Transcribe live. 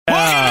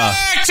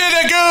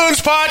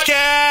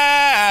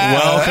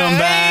Welcome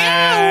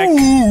back.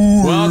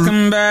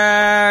 Welcome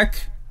back.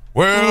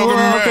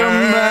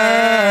 Welcome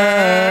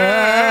back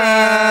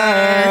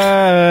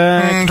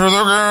to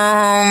the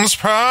Grounds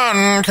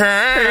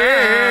Podcast.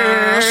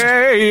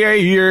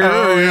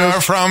 Oh, yeah,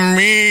 from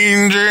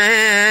Mean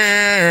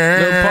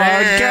Jane. The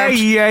podcast.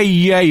 Yeah.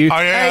 Oh,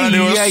 yeah,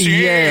 do a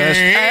Yes.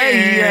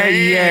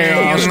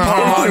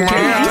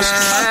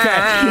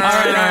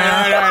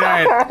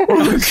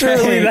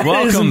 Okay.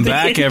 Welcome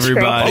back,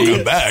 everybody.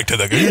 Welcome back to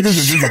the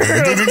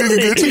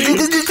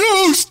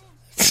Ghost.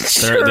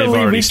 They've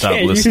already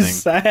stopped listening.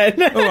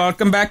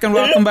 Welcome back and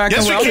welcome back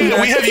Yes, and we welcome can.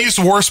 back. We have used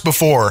worse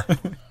before.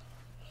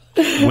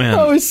 When? I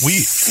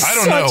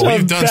don't know.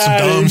 We've done some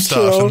dumb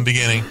stuff in the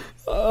beginning.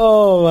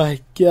 Oh my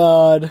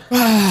god.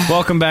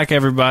 Welcome back,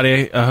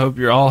 everybody. I hope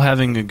you're all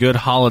having a good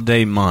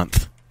holiday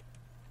month.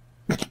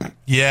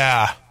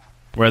 Yeah.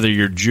 Whether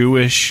you're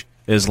Jewish,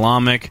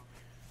 Islamic,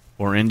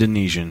 or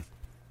Indonesian.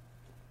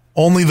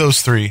 Only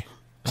those three.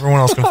 Everyone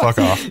else can fuck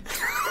off.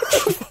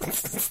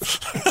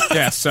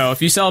 Yeah, so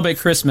if you celebrate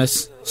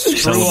Christmas,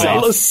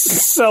 Celebrate.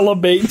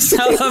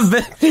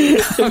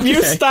 If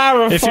You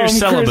styrofoam If you're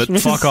celibate,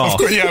 Christmas. fuck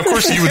off. Yeah, of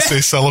course you would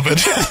say celibate.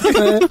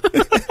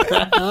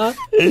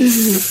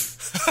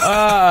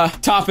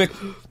 topic.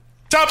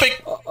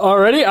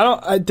 Already?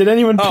 Did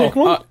anyone pick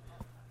one?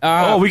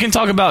 We can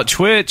talk about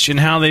Twitch and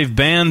how they've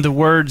banned the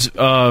words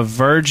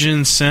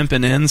virgin, simp,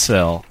 and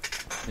incel.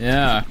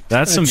 Yeah.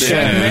 That's some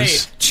big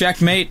news.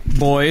 Checkmate,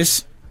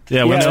 boys.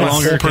 Yeah, we Yeah, no that's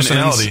longer full can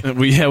personality.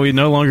 we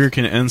no longer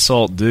can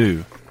insult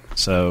do.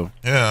 So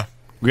Yeah.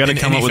 we got to In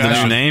come up any with a new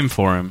fashion. name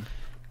for him.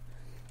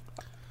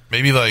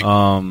 Maybe like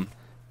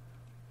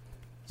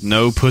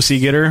No pussy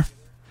getter.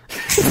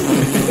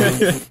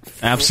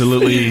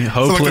 Absolutely like a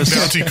hopeless.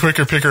 bounty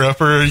quicker picker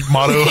upper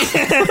motto.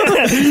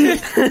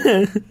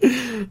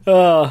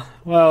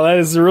 Wow, that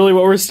is really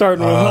what we're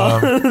starting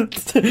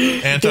with.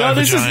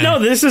 Anti-vagina.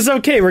 This is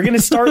okay. We're going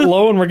to start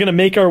low and we're going to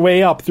make our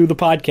way up through the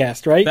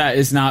podcast, right? That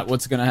is not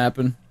what's going to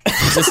happen.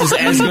 This is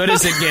as good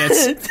as it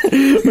gets.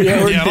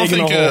 Yeah, we're Yeah, I don't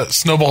digging think a hole.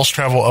 snowballs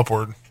travel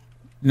upward.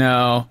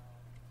 No.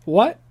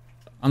 What?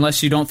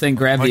 Unless you don't think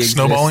gravity Like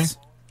snowballing? exists.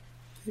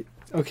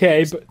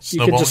 Okay, but you could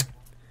Snowballing? just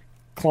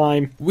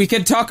climb. We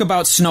could talk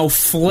about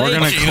snowflake. We're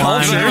gonna You know,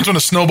 climb. what happens when a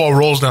snowball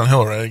rolls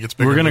downhill, right? It gets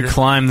bigger. We're and gonna bigger.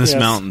 climb this Yes.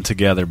 mountain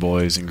together,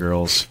 boys and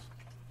girls.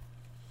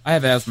 I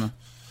have asthma.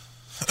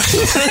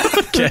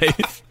 Okay.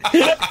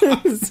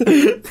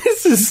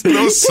 This is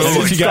That was so If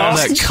like, you got all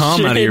that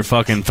cum out of your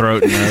fucking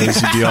throat and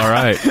nose, you'd be all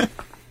right.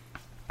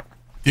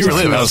 you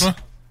really have That was- asthma?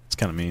 It's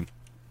kind of mean.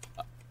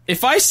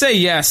 If I say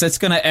yes, that's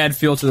going to add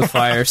fuel to the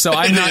fire. So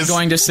I'm It not is.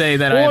 going to say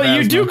that I have Well,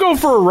 you asthma. do go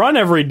for a run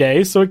every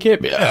day, so it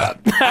can't be. Yeah.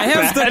 I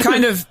have the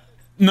kind of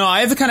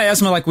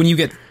asthma like when you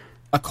get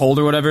a cold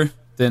or whatever.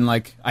 Then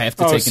like I have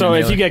to Oh, take. so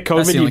an if you inhaler. get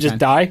That's the COVID, you only just kind.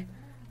 die?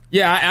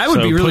 Yeah, I would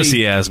So be really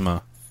pussy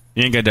asthma.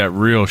 You ain't got that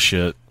real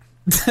shit.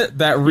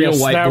 that real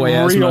Yes, white that boy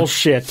real asthma.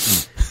 shit.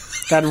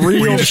 That Where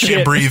you real just can't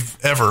shit. breathe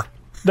ever.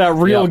 That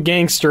real Yep.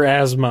 gangster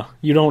asthma.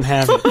 You don't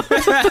have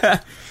it.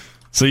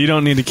 So you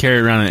don't need to carry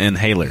around an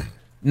inhaler.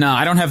 No,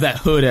 I don't have that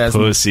hood asthma.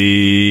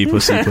 Pussy.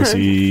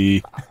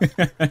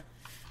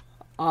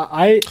 All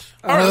right,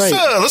 Alright.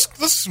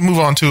 let's move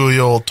on to the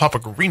old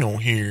topic Reno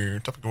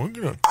here.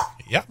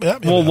 Yeah.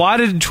 Well, why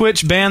did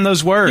Twitch ban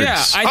those words?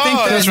 Yeah,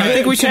 I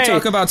think we should Okay.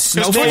 talk about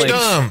Twitch snowflakes.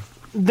 dumb.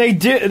 They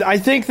did. I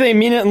think they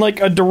mean it in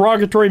like a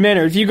derogatory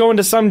manner. If you go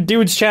into some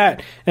dude's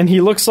chat and he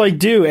looks like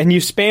dude and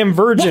you spam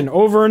virgin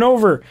over and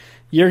over,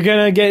 you're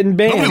gonna get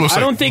banned. Nobody looks I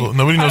don't like, think.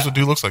 nobody knows what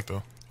dude looks like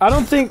though. I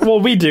don't think.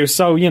 Well, we do.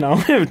 So you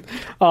know.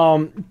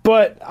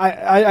 But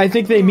I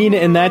think they mean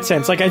it in that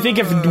sense. Like I think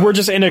if we're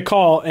just in a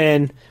call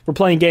and we're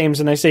playing games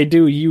and I say,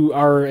 "Dude, you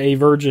are a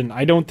virgin,"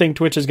 I don't think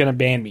Twitch is gonna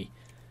ban me.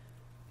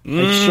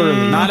 Like,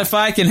 surely Not if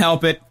I can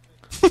help it.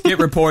 Get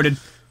reported.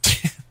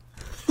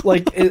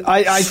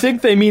 I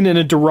think they mean in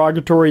a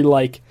derogatory,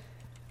 like,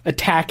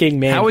 attacking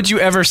manner. How would you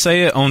ever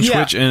say it on Yeah.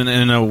 Twitch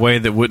in a way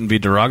that wouldn't be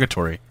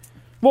derogatory?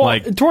 well,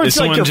 Like towards is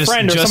like someone your just,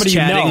 friend or just somebody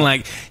chatting you know?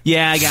 like,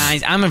 yeah,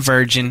 guys, I'm a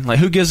virgin. Like,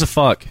 who gives a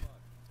fuck?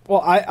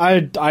 Well, I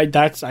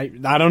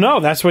don't know.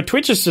 That's what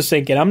Twitch is just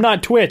thinking. I'm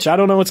not Twitch. I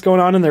don't know what's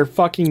going on in their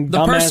fucking The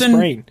dumbass person-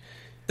 brain.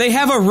 They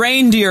have a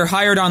reindeer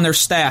hired on their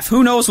staff.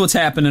 Who knows what's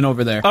happening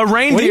over there? A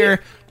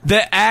reindeer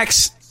that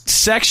acts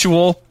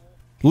sexual,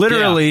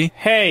 literally.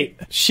 Hey,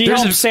 she There's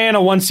helps a-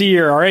 Santa once a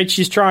year. All right,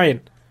 she's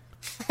trying.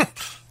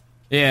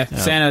 Yeah,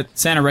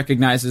 Santa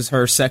recognizes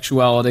her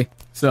sexuality.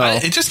 So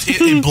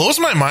It blows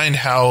my mind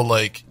how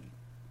like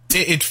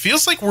it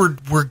feels like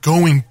we're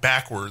going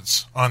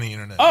backwards on the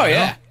internet. oh you know?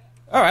 yeah,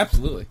 oh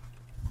absolutely.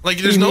 Like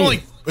there's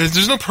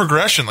no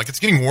progression. Like it's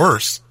getting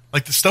worse.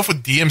 Like the stuff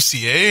with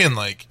DMCA and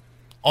like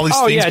all these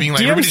Oh, things yeah, being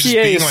like everybody just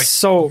DMCA being is like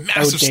so massive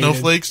outdated.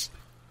 snowflakes.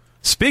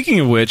 Speaking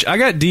of which, I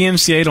got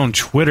DMCA'd on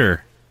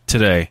Twitter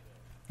today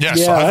Yeah,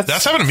 Yeah, so that's-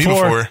 that's happened to me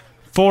before.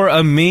 for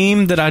a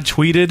meme that I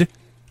tweeted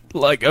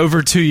like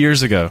over 2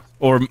 years ago,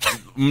 or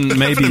Happened to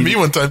maybe me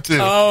one time too.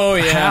 Oh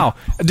yeah. how,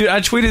 dude?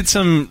 I tweeted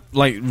some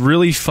like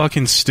really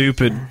fucking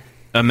stupid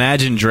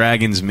Imagine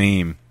Dragons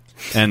meme,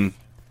 and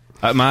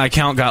my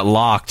account got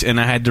locked, and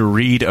I had to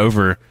read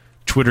over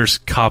Twitter's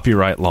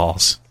copyright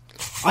laws.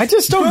 I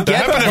just don't get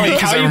happened to me, like,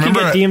 'cause how I you can remember-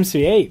 get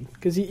DMCA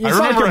because I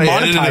remember I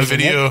edited a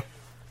video.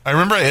 I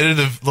remember I edited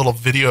a little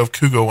video of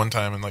Kugo one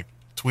time and like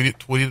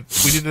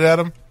tweeted it at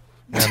him.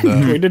 And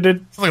Tweeted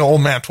it. it's like an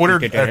old man.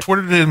 Tweeted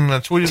him.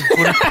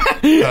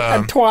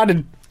 Tweeted.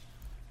 Twatted.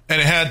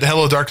 And it had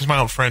 "Hello Darkness, my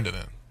old friend" in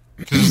it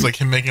because it's like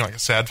him making like a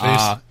sad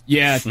face.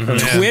 Yeah, And,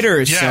 Twitter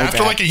is so after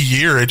bad. like a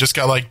year, it just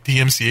got like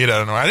DMCA'd. I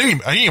don't know. I didn't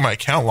get my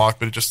account locked,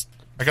 but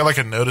I got like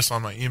a notice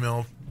on my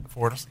email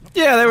for it.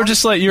 Yeah, they were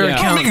just like your Yeah.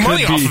 account I'm making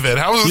money could off be, of it.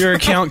 How is your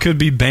account could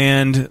be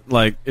banned.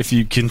 Like if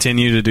you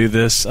continue to do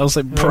this, I was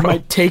like, Or bro, it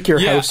might take your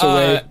Yeah, house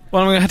away.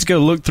 well, I'm gonna have to go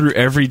look through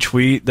every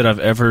tweet that I've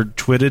ever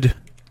tweeted.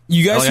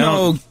 you guys Like, I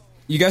don't- know.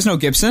 You guys know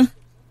Gibson?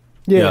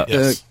 Yeah.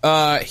 Yes.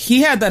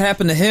 He had that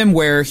happen to him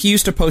where he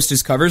used to post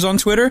his covers on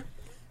Twitter,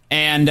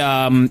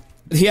 and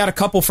he had a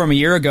couple from a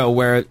year ago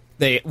where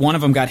one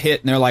of them got hit,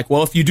 and they're like,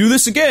 "Well, if you do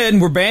this again,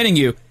 we're banning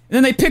you." And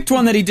then they picked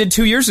one that he did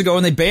 2 years ago,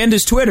 and they banned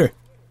his Twitter.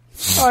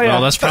 Oh yeah.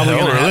 Well, that's probably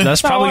hell, gonna really?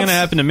 that's probably No, gonna it's-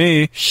 happen to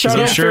me. 'Cause Shut I'm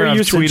up sure for I've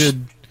usage. tweeted.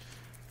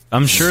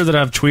 I'm sure that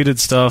I've tweeted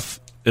stuff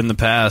in the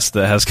past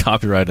that has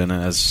copyright in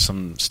it as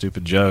some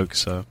stupid joke.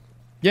 So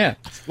Yeah,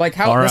 like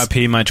how that's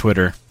R.I.P. my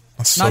Twitter.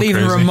 That's so not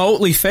even crazy.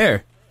 remotely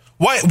fair.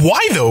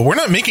 Why though? We're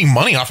not making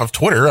money off of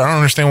Twitter. I don't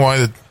understand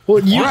why. Well,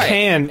 you Right.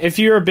 can if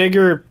you're a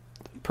bigger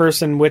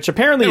person, which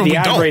apparently No, the we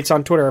ad don't. rates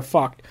on Twitter are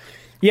fucked.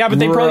 Yeah, but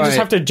they probably just Right.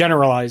 have to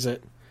generalize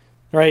it,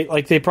 right?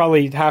 Like they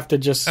probably have to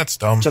just That's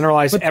dumb.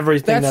 generalize But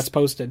everything that's- that's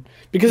posted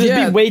because it'd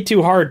Yeah. be way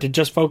too hard to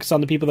just focus on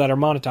the people that are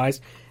monetized,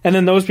 and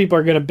then those people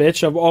are going to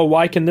bitch of, oh,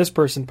 why can this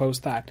person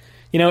post that?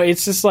 You know,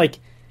 it's just like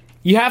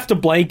you have to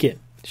blanket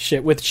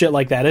shit with shit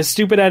like that. As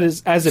stupid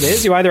as it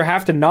is, you either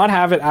have to not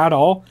have it at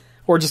all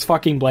or just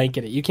fucking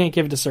blanket it. You can't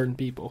give it to certain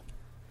people.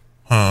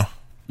 Huh.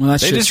 Well,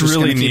 that They shit's just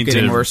really gonna keep need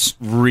getting to worse.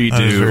 That is very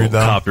redo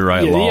dumb.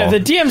 copyright Yeah, law. yeah, the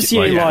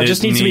DMCA law it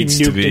just needs to be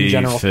nuked in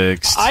general.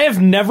 Fixed. I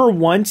have never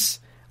once,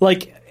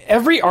 like,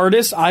 every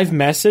artist I've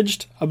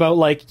messaged about,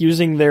 like,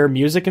 using their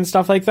music and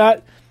stuff like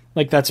that,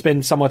 like, that's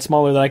been somewhat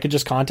smaller that I could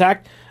just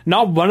contact,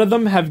 not one of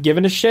them have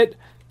given a shit,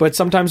 but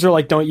sometimes they're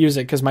like, don't use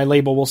it because my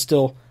label will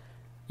still,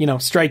 you know,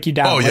 strike you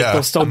down. Oh, like, yeah.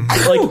 they'll still,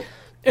 like,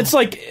 it's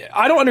like,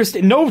 I don't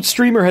understand. No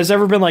streamer has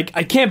ever been like,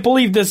 I can't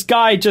believe this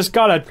guy just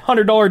got a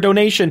 $100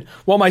 donation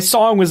while my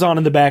song was on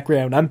in the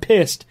background. I'm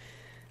pissed.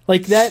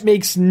 Like, that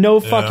makes no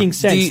fucking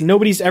sense.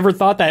 Nobody's ever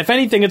thought that. If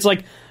anything, it's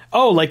like,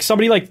 oh, like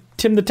somebody like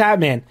Tim the Tap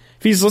Man.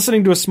 If he's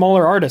listening to a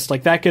smaller artist,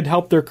 like that could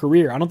help their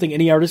career. I don't think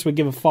any artist would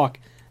give a fuck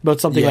about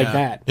something like Yeah.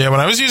 that. Yeah,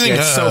 when I was using Yeah,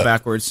 it's so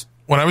backwards.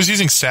 when I was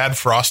using Sad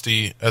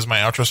Frosty as my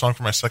outro song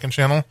for my second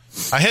channel,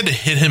 I had to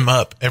hit him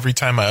up every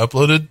time I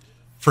uploaded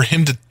for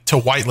him to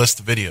whitelist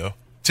the video.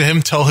 To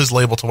him tell his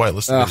label to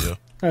whitelist the video.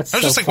 That's I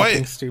was so just like, fucking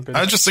why? stupid. I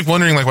was just like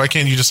wondering, like, why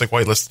can't you just like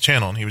whitelist the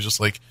channel? And he was just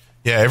like,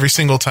 yeah, every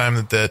single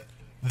time that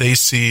they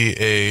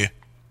see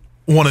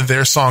one of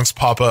their songs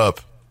pop up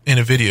in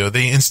a video,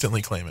 they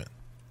instantly claim it.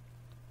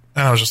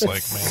 And I was just like,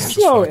 man, this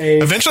is so fun.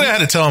 Abe. Eventually I had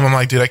to tell him, I'm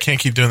like, dude, I can't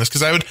keep doing this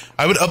because I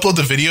would upload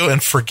the video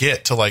and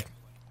forget to like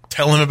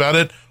tell him about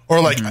it, or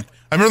like I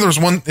remember there was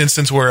one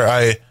instance where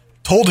I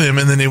told him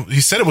and then he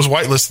said it was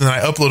whitelisted, and then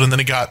I uploaded and then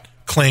it got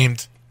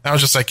claimed. I was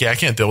just like, yeah, I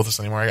can't deal with this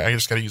anymore. I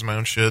just got to use my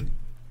own shit.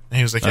 And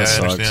he was like, That yeah, sucks.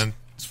 I understand.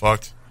 It's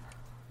fucked.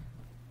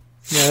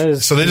 Yeah, that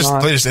is So they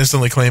not- just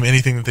instantly claim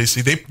anything that they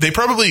see. They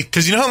probably,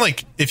 because you know how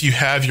like if you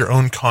have your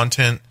own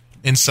content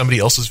in somebody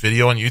else's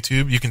video on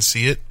YouTube, you can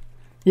see it.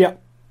 yeah.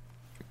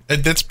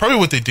 That's probably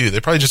what they do.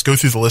 They probably just go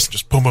through the list and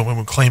just boom, boom, boom,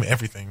 boom, claim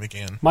everything they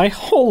can. My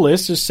whole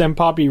list is Sem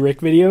Poppy Rick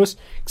videos,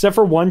 except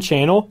for one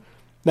channel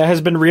that has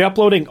been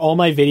re-uploading all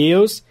my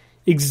videos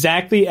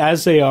exactly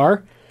as they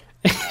are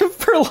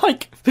for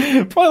like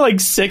probably like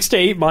 6 to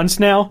 8 months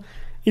now.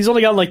 He's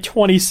only got like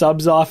 20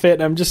 subs off it,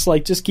 and I'm just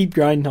like, just keep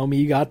grinding, homie.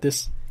 You got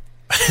this.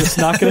 Just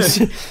not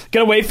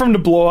gonna wait for him to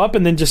blow up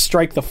and then just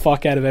strike the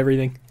fuck out of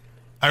everything.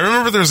 I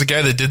remember there was a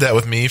guy that did that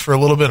with me for a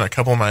little bit in a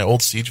couple of my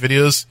old Siege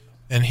videos,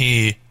 and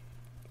he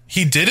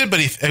did it, but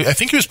I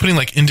think he was putting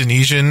like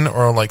Indonesian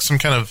or like some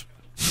kind of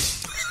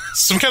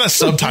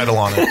subtitle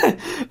on it.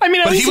 I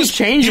mean, at But least he's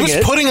changing he was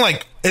it. putting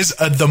like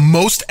the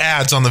most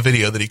ads on the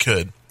video that he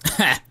could.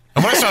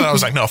 And when I saw that, I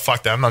was like, no,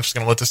 fuck that. I'm not just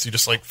gonna let this dude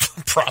just like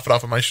profit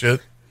off of my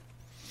shit.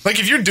 Like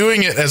if you're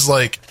doing it as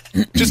like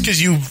just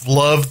because you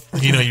love,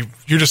 you know,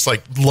 you're just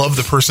like love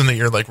the person that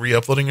you're like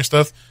re-uploading your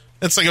stuff.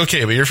 It's like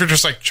okay, but if you're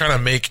just like trying to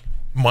make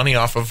money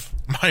off of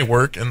my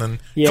work and then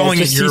Yeah, calling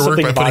it just see your work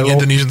by something putting viral.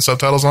 Indonesian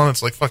subtitles on,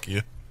 it's like fuck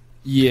you.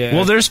 Yeah.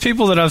 Well, there's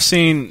people that I've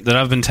seen that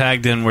I've been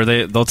tagged in where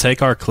they'll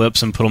take our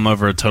clips and put them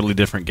over a totally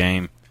different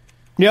game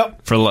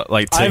Yep. for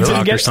like I've been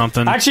TikTok or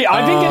something. Actually,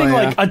 I've been getting yeah.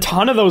 like a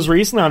ton of those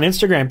recently on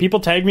Instagram. People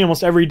tag me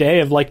almost every day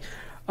of like,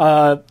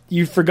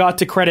 you forgot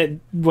to credit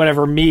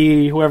whatever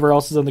me, whoever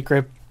else is on the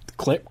clip,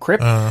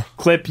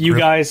 you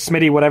guys,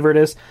 Smitty, whatever it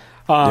is.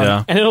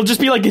 Yeah. And it'll just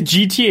be like a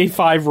GTA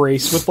 5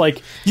 race with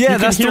like Yeah, you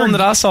can that's the hear- one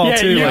that I saw,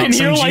 too, you like can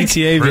some hear, like,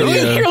 GTA Really?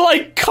 video. you hear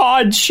like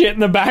COD shit in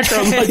the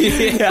background,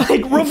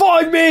 like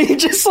revive me,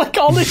 just like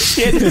all this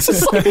shit. It's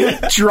just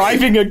like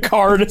driving a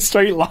car in a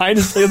straight line.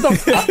 It's like, what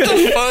the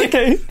fuck?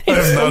 I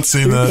have not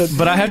seen that.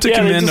 But I have to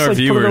Yeah, they commend just, our like,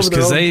 put it viewers over their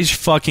because own- they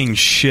fucking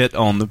shit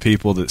on the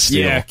people that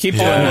steal. Yeah, keep Yeah.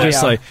 doing They're that.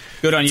 just like,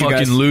 Good on you fucking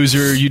guys.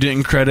 loser, you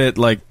didn't credit,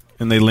 like,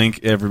 and they link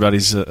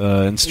everybody's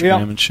Instagram Yeah,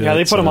 and shit. yeah,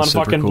 they put so them on it's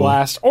super fucking cool.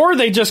 blast, or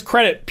they just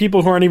credit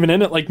people who aren't even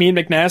in it, like me and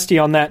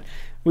McNasty on that.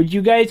 Would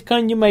you guys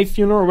come to my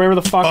funeral or whatever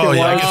the fuck Oh it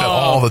yeah, I was? get that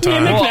all the Me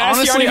and time. Well, McNasty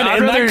honestly, aren't even I'd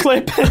in rather-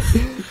 that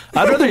clip.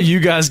 I'd rather you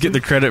guys get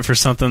the credit for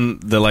something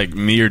that, like,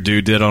 me or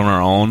Dude did on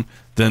our own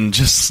than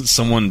just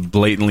someone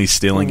blatantly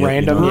stealing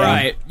Random, it. You know what I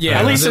mean? Right. Yeah.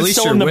 At least it's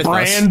still you're in the with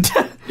us.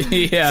 brand.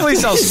 Yeah. At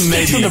least I'll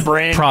maybe the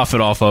brand. profit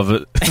off of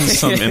it in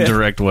some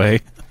indirect way.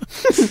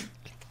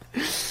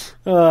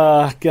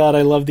 God,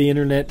 I love the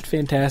internet.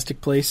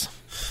 Fantastic place.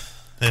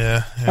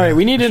 Yeah. All right,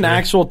 we need for an sure.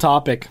 actual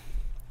topic.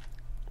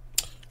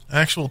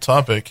 Actual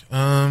topic.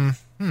 Let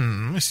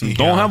me see.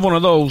 Don't here. have one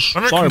of those.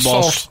 Let me Sorry,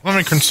 boss.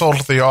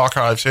 consult the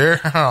archives here.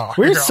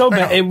 We're so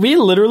bad. We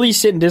literally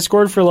sit in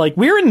Discord for like,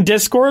 we were in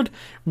Discord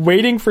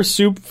waiting for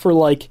soup for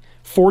like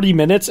 40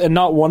 minutes, and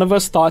not one of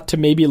us thought to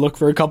maybe look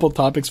for a couple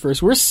topics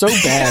first. We're so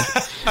bad.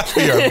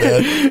 We are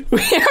bad. We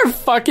are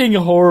fucking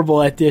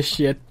horrible at this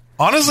shit.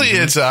 Honestly,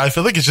 it's. I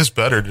feel like it's just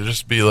better to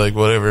just be like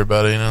whatever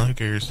about it. You know, who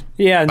cares?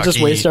 Yeah, and just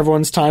Fucking- waste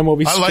everyone's time while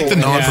we I like the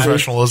scroll.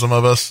 non-professionalism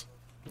of us.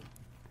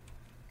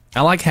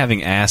 I like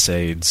having ass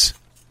aids.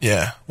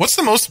 Yeah. What's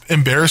the most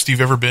embarrassed you've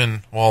ever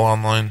been while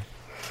online?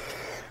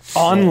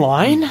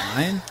 Online?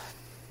 Fine.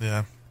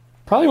 Yeah.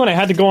 Probably when I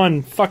had to go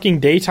on fucking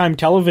daytime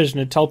television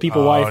to tell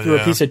people why I Oh, threw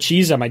yeah. a piece of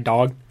cheese at my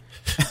dog.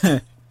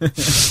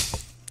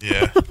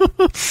 Yeah.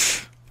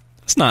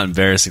 That's not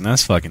embarrassing.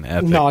 That's fucking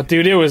epic. No,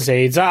 dude, it was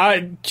AIDS.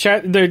 Comments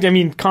are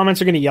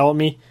going to yell at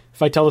me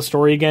if I tell the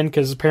story again,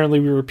 because apparently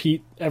we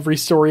repeat every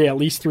story at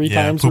least 3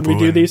 Yeah, times when we poo-poo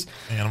do and these.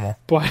 Animal.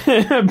 But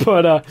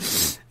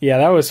yeah,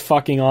 that was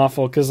fucking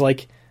awful, because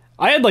like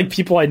I had like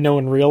people I know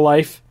in real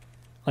life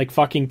like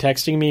fucking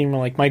texting me and were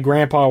like, my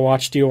grandpa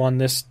watched you on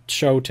this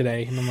show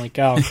today, and I'm like,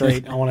 oh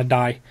great, I want to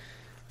die.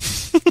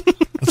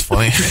 That's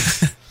funny.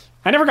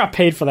 I never got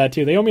paid for that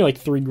too. They owe me like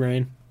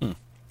 $3,000.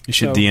 You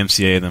should So-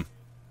 DMCA them.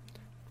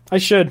 I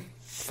should.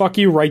 Fuck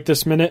you right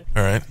this minute.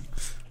 All right.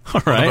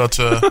 All right. What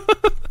about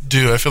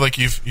dude? I feel like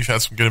you've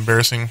had some good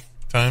embarrassing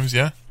times.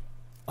 Yeah.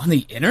 On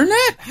the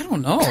internet? I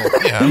don't know.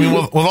 Yeah. I mean,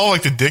 with all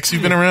like the dicks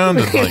you've been around,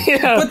 and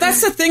like, But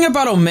that's the thing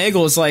about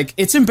Omegle is like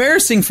it's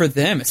embarrassing for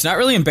them. It's not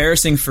really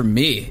embarrassing for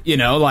me. You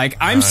know, like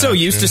I'm so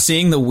used true. to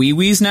seeing the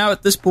wee-wees now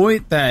at this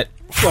point that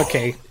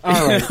Okay. All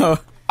right.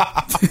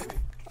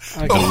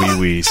 The wee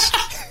wees.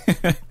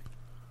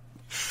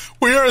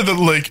 we are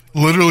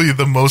literally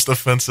the most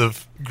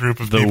offensive group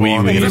of The people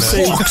on the wee-wees.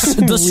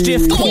 internet. the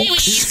stiff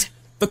cocks.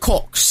 The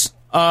cocks.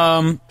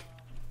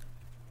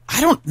 I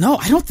don't know.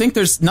 I don't think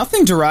there's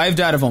nothing derived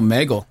out of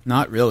Omegle.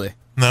 Not really.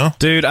 No.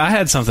 Dude, I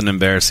had something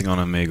embarrassing on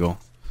Omegle.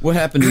 What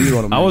happened to you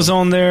on Omegle? I was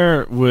on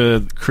there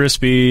with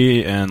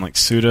Crispy and like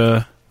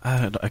Suda.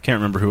 I can't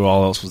remember who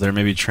all else was there.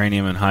 Maybe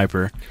Trainium and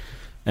Hyper.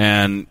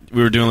 And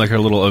we were doing like our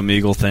little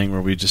Omegle thing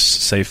where we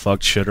just say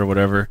fuck shit or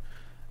whatever.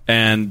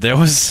 And there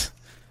was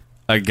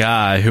a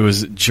guy who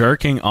was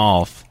jerking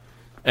off.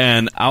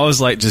 And I was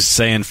like just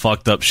saying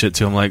fucked up shit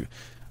to him. Like,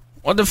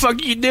 what the fuck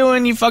are you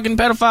doing, you fucking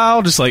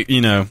pedophile? Just like,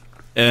 you know.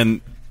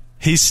 And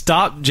he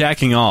stopped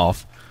jacking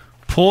off,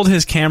 pulled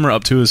his camera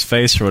up to his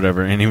face or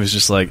whatever, and he was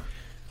just like,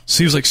 so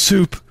he was like,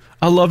 Soup,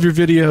 I love your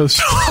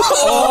videos.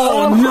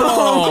 Oh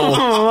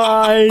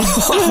my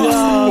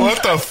God.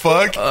 What the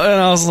fuck? And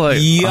I was like,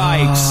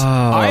 Yikes.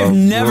 oh, I've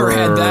never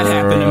had that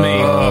happen to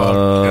me.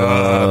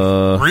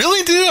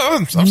 Really, dude?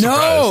 I'm surprised.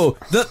 No,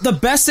 the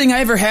best thing I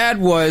ever had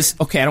was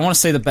okay. I don't want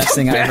to say the best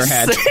thing I ever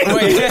had.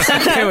 Wait,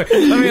 okay, wait.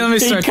 Let me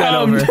start that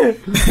over.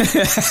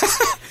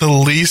 The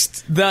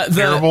least The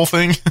terrible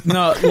thing.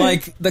 no,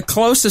 like the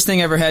closest thing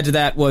I ever had to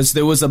that was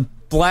there was a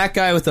black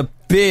guy with a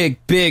big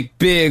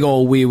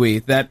old wee wee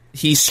that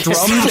he strummed.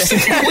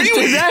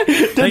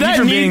 Thank you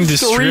for being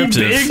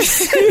descriptive.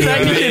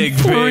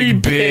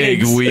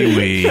 Big wee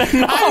wee.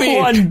 I mean,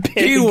 One big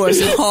he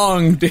was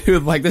hung,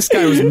 dude. Like this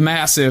guy was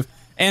massive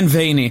and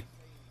veiny.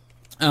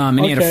 And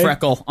he had a Okay.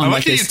 freckle I on like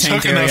like that you his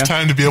tank took area. enough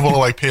time to be able to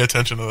like pay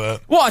attention to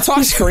that. Well, I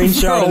talked to him for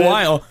Screenshotted a it.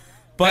 while,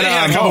 but And he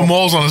had a couple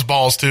moles on his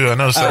balls too. I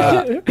noticed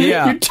that.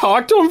 yeah. You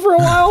talked to him for a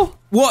while?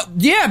 Well,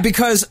 yeah,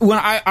 because when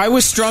I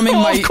was strumming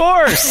my Of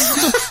course.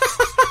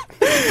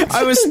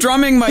 I was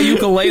strumming my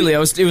ukulele. It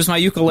was my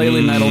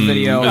ukulele metal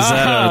video. Is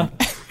that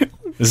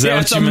yeah,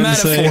 what it's you a meant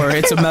to metaphor. say?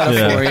 It's a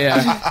metaphor.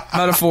 Yeah,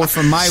 metaphor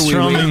for my wee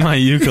Strumming wee. my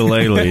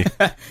ukulele.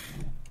 Let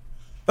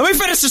me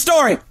finish the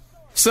story.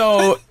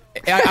 So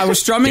I was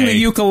strumming the Gay.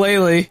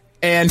 ukulele,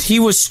 and he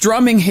was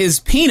strumming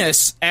his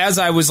penis as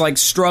I was like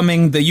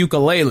strumming the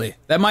ukulele.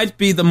 That might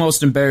be the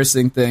most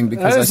embarrassing thing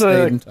because I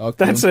stayed and talked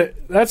to him.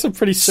 That's a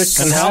pretty sick.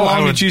 And how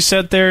long did you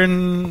sit there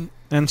and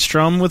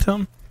strum with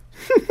him?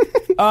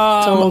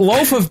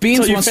 Loaf of Beans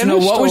Till you wants to know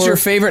finished, what was or- your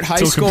favorite high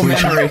school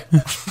completion.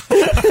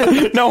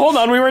 memory. No, hold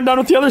on. We weren't done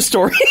with the other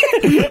story.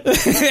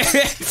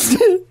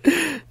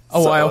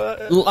 a while.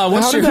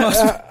 What's your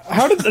most?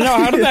 How did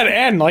that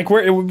end? Like,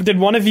 where did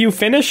one of you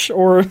finish,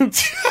 or? Yeah,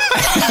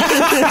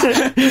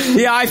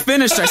 I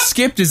finished. I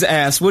skipped his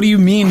ass. What do you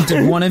mean?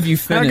 Did one of you I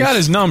finish? got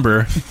his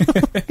number.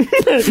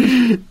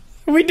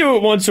 We do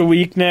it once a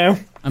week now.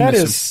 That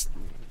miss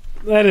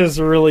is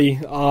really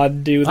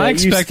odd, dude. I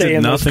that you stay expected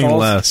in those nothing calls.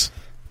 less.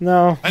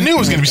 No. I knew it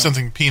was going to be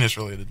something penis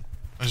related.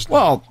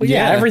 Well,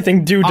 Yeah,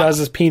 everything dude does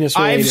is penis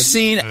related. I've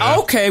seen.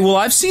 Okay, well,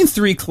 I've seen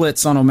 3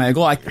 clits on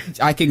Omegle.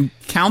 I can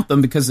count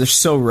them because they're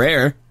so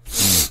rare.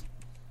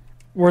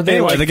 Were they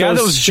Anyway, like the guy that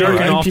those was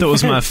jerking off that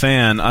was my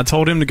fan, I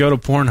told him to go to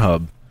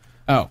Pornhub.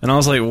 Oh, And I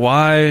was like,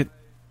 why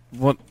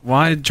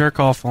jerk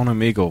off on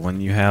Omegle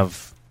when you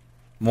have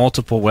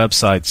multiple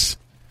websites?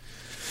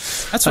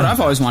 that's what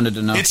I've always wanted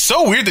to know. It's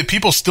so weird that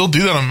people still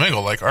do that on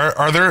Omegle. Like,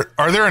 are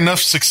there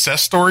enough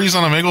success stories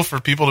on Omegle for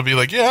people to be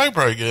like, yeah, I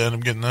probably end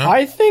up getting that?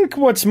 I think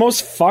what's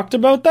most fucked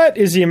about that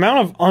is the amount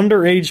of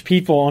underage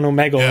people on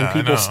Omegle, Yeah, and I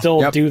people know.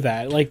 still do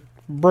that. Like,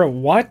 bro,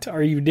 what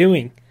are you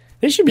doing?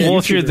 They should be. Well,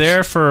 if you're YouTubers.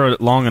 there for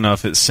long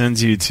enough, it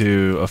sends you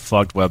to a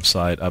fucked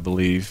website, I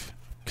believe.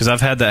 Because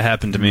I've had that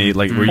happen to me,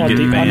 like where you What, get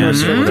the banned or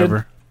unrestricted?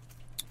 whatever.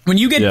 When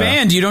you get Yeah.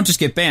 banned, you don't just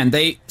get banned.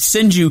 They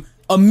send you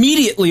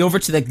immediately over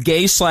to the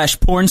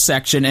gay/porn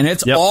section, and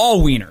it's Yep.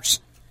 all wieners.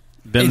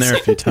 Been there a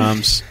few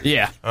times.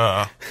 Yeah,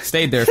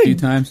 stayed there a few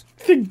times.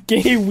 the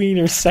gay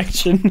wiener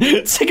section,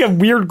 it's like a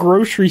weird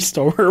grocery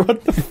store.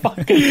 What the fuck?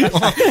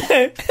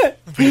 The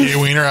gay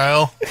wiener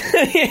aisle.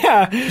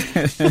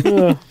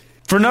 Yeah,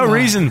 For no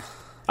reason.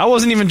 I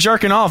wasn't even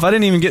jerking off. I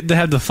didn't even get to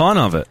have the fun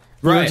of it.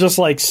 You're just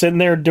like sitting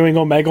there doing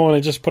Omegle, and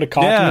it just put a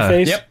cock in Yeah. your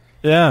face. Yep.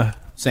 Yeah.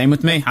 Same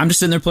with me. I'm just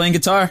sitting there playing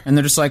guitar, and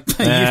they're just like,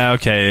 Yeah,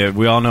 okay.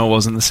 We all know it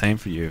wasn't the same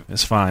for you.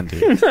 It's fine,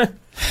 dude.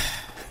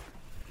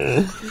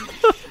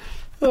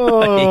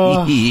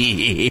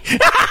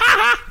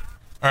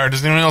 All right,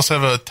 does anyone else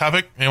have a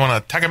topic they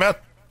want to talk about?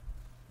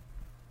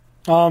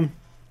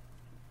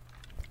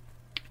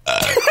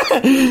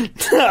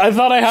 I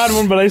thought I had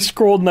one, but I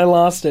scrolled and I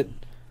lost it.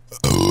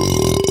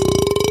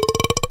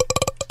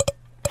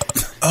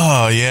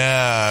 Oh,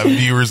 yeah,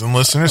 viewers and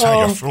listeners,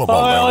 how you feel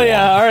about that Oh one?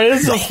 yeah! All right,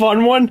 this is a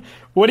fun one.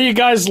 What do you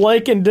guys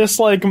like and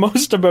dislike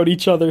most about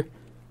each other?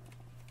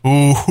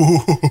 Ooh.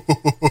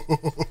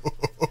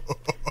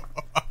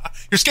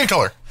 Your skin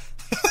color.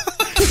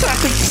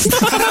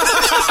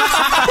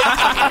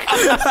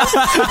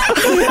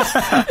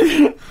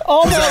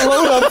 All that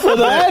load up for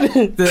that.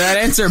 did that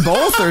answer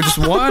both or just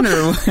one?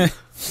 Or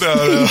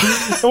No.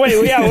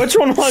 Wait, yeah, which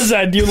one was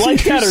that? Do you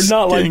like that or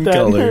not like Skin that?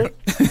 color.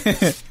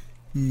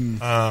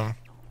 I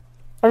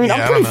mean, Yeah, I I'm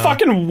don't pretty know.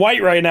 fucking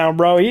white right now,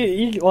 bro.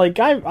 Like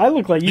I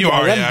look like you. You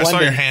guys. are, I'm yeah. I saw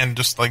blending. your hand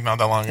just like not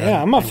that long ago.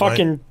 Yeah, I'm You're white.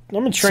 I'm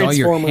a saw your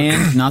transformer.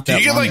 hand not Do that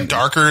you get long like ago.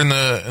 darker in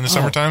the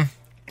summertime?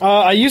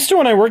 I used to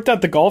when I worked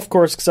at the golf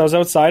course because I was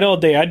outside all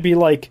day. I'd be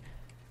like,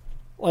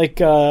 I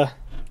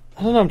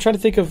don't know. I'm trying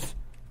to think of.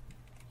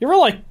 You ever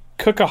like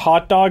cook a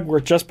hot dog where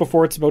just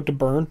before it's about to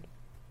burn?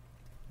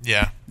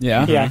 Yeah.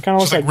 Yeah. Yeah, kind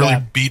of Just looks like like really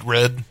that. beat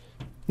red.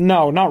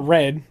 No, not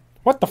red.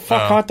 What the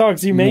fuck Oh. hot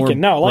dogs are you More making?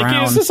 No, like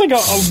brown. it's just like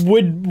a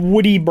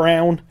woody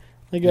brown,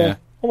 like Yeah.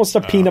 almost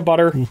a peanut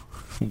butter.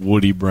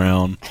 Woody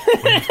Brown.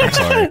 I'm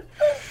sorry.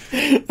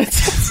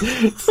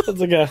 It's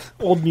like a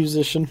old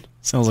musician.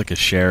 Sounds like a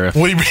sheriff.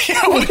 Woody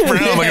Brown, like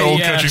an old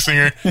Yeah. country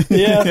singer.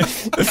 Yeah.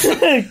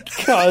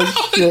 God,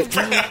 shit.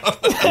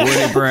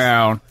 Woody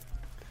Brown.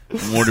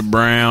 Woody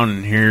Brown,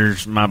 and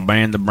here's my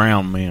band, the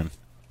Brown Men.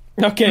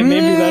 Okay,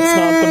 maybe that's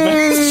not the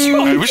best All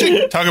right, choice. we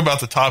should talk about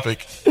the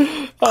topic.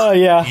 Oh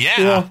yeah.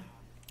 Yeah.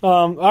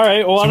 All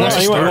right. Well, I don't wants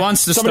to know. start? Who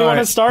wants to Somebody start?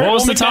 want to start? What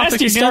was Well, the topic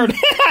McNasty again?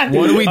 start.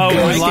 What do we Oh, like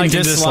like and and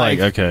dislike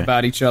dislike, okay.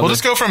 about each other? We'll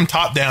just go from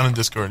top down in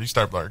Discord. You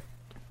start, Blarg.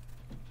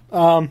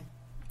 I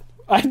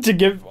had to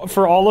give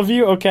for all of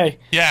you. Okay,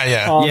 Yeah,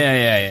 yeah.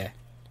 yeah.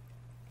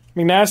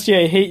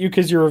 McNasty, I hate you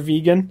because you're a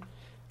vegan.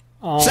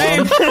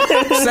 Same. Same.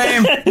 that's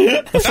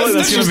That's going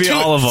just to be too,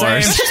 all of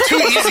ours. It's too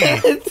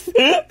easy.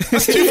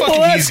 That's too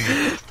fucking easy.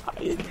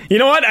 You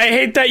know what? I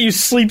hate that you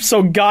sleep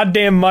so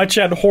goddamn much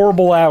at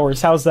horrible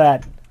hours. How's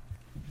that?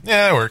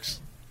 Yeah, that works.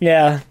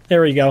 Yeah,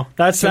 there we go.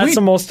 That's we-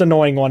 the most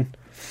annoying one.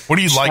 What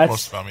do you like That's-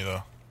 most about me,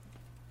 though?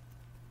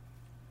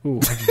 Ooh.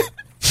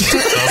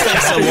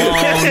 That's a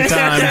long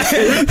time. That's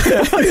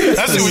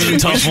This is a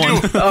tough one.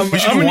 We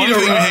should do one thing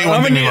we hate,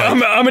 one thing we like. I'm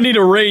gonna need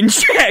a range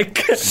check.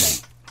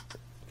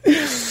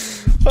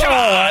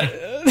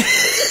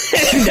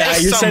 Yeah,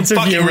 your Some sense of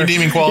fucking humor.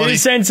 redeeming quality. Your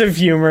sense of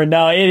humor.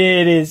 No, it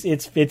is.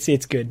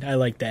 It's good. I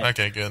like that.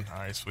 Okay, good. All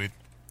right, sweet.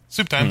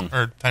 Soup time,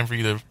 or time for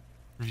you to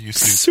review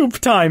soup. Soup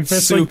time.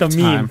 That's Soup like the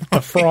meme. time.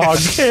 The frog.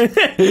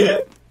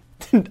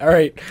 All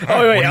right.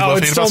 Oh wait. What do you Oh, love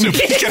it's hate still about me.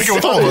 soup? You gotta go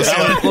with all of us.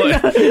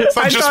 Yeah. It's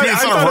not just me.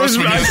 It's not a roast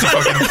McNasty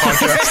fucking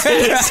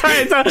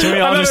podcast. Can we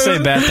all just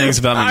say bad things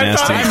about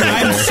McNasty?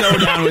 I'm so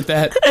down with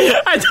that.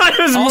 I thought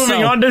I was Also-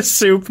 moving on to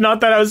soup,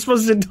 not that I was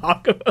supposed to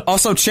talk about.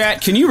 Also,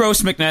 chat, can you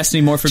roast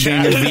McNasty more for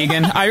being a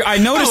vegan? I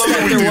noticed I love that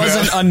when we there do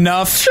wasn't that.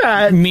 enough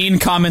Chat. mean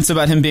comments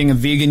about him being a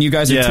vegan. You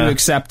guys are Yeah. too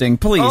accepting.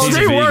 Please. Oh, He's a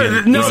they were.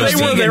 vegan. No, He's a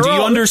they were. vegan. They were Do you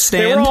all,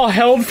 understand? They were all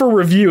held for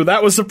review.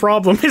 That was the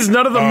problem. Is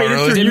none of them Oh, made it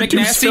really? through Did YouTube's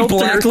McNasty filter.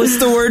 blacklist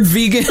the word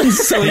vegan?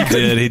 So He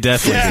did. He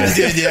definitely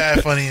did. Yeah,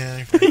 funny.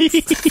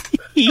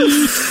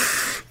 Yeah.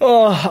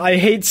 Oh, I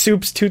hate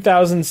Soup's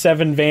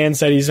 2007 Vans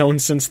that he's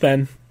owned since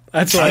then.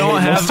 That's what I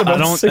don't hate most have. about I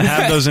don't Soup.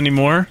 have those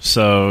anymore.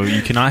 So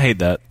you cannot hate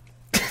that.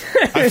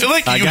 I feel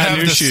like I you got have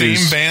new the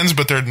shoes. same bands,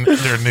 but they're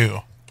new.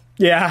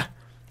 Yeah.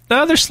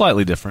 No, they're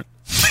slightly different.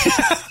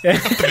 They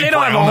don't have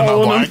brown, a they're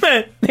hole not in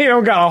them. They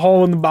don't got a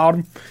hole in the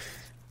bottom.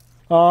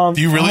 Do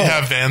you really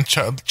have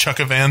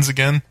Chukka Vans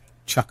again?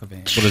 Chuck a van.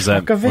 What is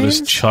that? Chukka What is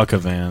Vans? Chukka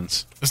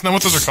Vans? Isn't that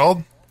what those are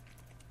called?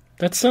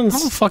 That I sounds.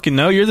 don't fucking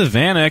know. You're the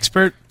van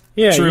expert.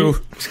 Yeah, True.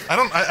 I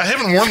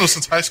haven't worn those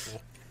since high school.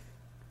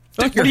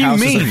 What What do you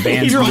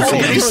mean? Your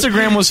whole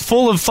Instagram was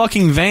full of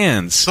fucking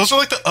vans. Those are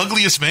like the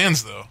ugliest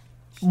Vans, though.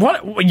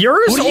 What?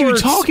 Yours? What are you or-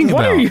 talking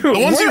what about? Are you, The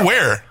ones what- you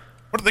wear.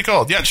 What are they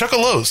called? Yeah,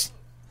 Chukka-Lows.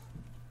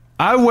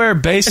 I wear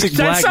basic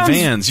That black sounds-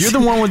 vans. You're the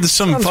one with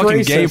some sounds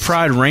fucking gay racist.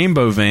 pride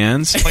rainbow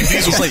vans. Like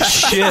these ones. Like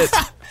shit.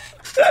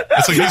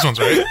 It's like these ones,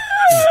 right?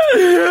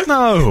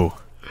 No.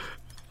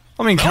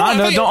 I mean, kinda. I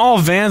mean- Don't all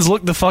vans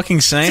look the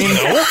fucking same?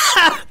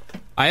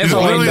 I have These are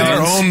all literally their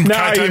vans. own Now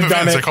type you've of done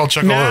Vans. it. They're called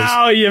Chukka-Lows.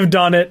 Now you've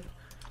done it.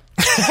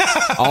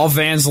 All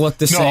vans look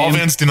the No, same. all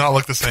Vans do not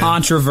look the same.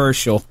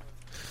 Controversial.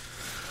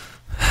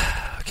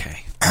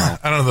 Okay. I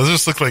don't know. Those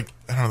just look like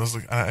I don't know. Those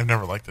look. I've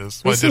never liked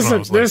this. Well, I This did when I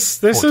was isn't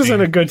like this 14.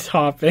 isn't a good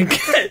topic.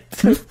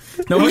 Nobody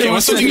Okay, wants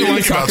what's to something you hear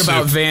like talk about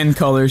about Soup? van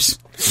colors.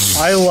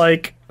 I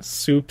like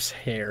Soup's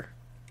hair.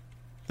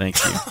 Thank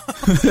you.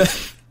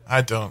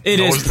 I don't. It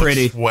is always looks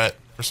pretty. wet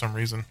for some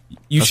reason.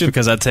 You That's should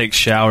because I take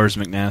showers,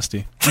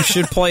 McNasty. you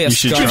should play a You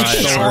should Scotch try it.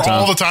 sword. Shower time.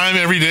 all the time,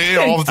 every day,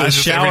 all the time. I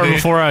just shower every day.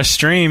 before I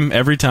stream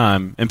every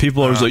time, and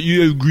people are always like,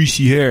 "You have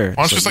greasy hair." Why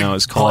don't It's you just like, like no,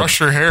 it's called brush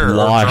your hair or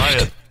washed.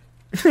 dry it?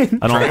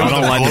 I don't. Dry it I with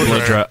don't a like to blow blow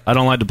dryer. dry. I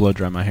don't like to blow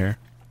dry my hair.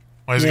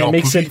 Why is it Yeah, it all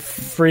makes poofy? it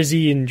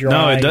frizzy and dry.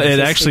 No, it It's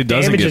just- actually it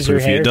doesn't get damages your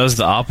poofy. hair. It does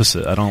the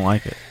opposite. I don't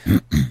like it.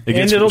 It And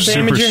gets it'll super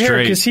damage your hair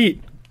straight. because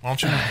heat. Why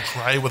don't you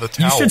dry it with a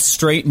You towel? should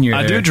straighten your I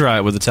hair. do dry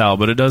it with a towel,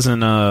 but it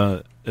doesn't.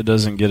 It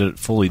doesn't get it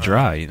fully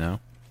dry. You know.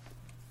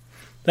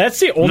 That's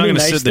the not only gonna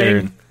nice sit there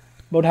thing and-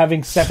 about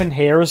having 7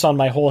 hairs on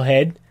my whole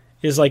head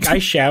is like I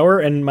shower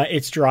and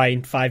it's dry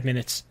in 5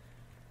 minutes.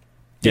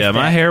 Yeah,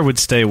 my that. hair would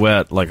stay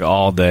wet like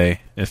all day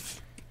if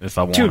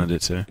I wanted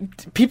it to.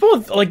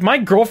 People like my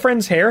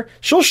girlfriend's hair.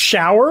 She'll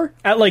shower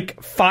at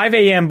like 5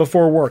 a.m.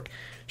 before work.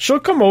 She'll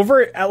come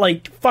over at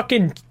like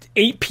fucking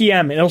 8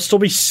 p.m. and it'll still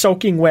be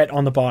soaking wet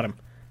on the bottom.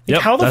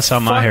 Like, Yep, that's how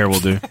my fuck- hair will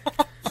do.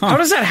 How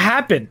does that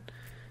happen?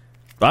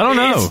 I don't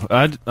know.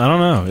 I don't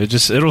know.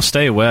 It'll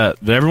stay wet.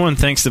 But everyone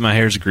thinks that my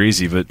hair's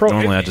greasy, but Bro,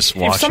 normally I if- just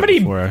if wash somebody, it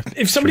before I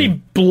if somebody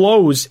stream.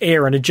 blows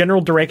air in a general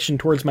direction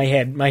towards my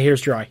head, my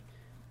hair's dry.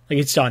 Like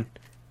it's done.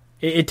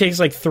 It takes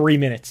like 3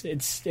 minutes.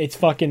 It's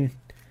fucking.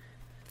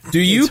 Do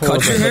you It's cut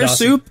horrible, your but hair,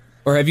 awesome. Soup?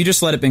 Or have you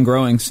just let it been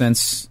growing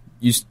since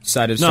you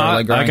decided to No, start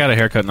like growing? I got a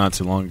haircut not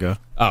too long ago.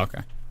 Oh,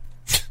 okay.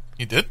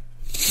 You did?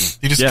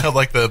 You just Yeah. cut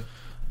like the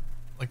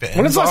ends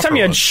When was the last off, time or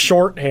you had what?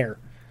 short hair?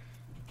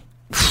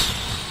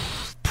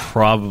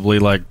 Probably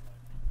like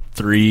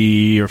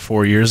 3 or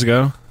 4 years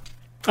ago.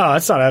 Oh,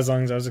 that's not as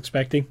long as I was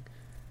expecting.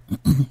 I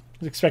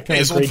was expecting. Hey,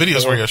 his old grade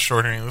videos four. where he has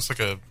short hair. He looks like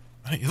a.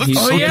 He looks He's-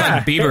 so Oh, good. yeah.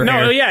 like Bieber no,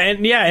 hair.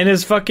 yeah, and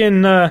his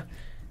fucking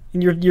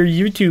in your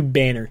YouTube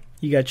banner,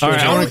 you got All short right,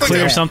 I hair. want look to like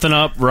clear that. something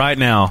up right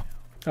now.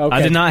 Okay.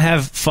 I did not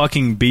have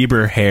fucking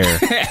Bieber hair.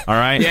 All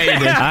right? Yeah, you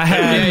did. I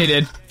had Yeah, you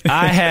did.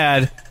 I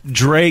had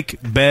Drake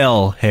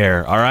Bell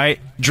hair. All right,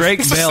 Drake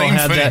It's the Bell same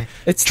had thing. that.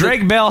 It's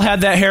Drake Bell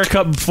had that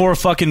haircut before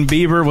fucking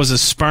Bieber was a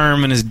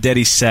sperm in his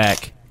daddy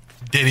sack.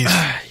 Ditties.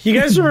 You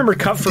guys remember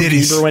Cut for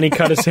Ditties. Bieber when he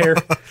cut his hair?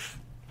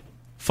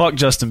 Fuck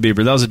Justin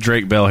Bieber. That was a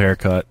Drake Bell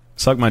haircut.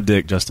 Suck my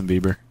dick, Justin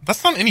Bieber.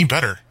 That's not any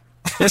better.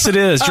 Yes, it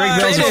is. Drake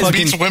Bell's a it is.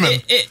 fucking. Beats women.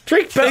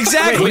 Drake Bell.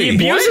 Exactly. Wait, he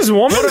abuses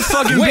woman. What a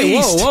fucking Wait,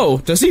 beast. whoa.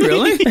 Does he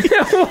really?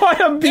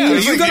 What a beast.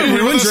 there's You like- gotta yeah,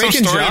 ruin there's some Drake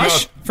and story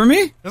Josh about- for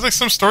me? There's like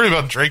some story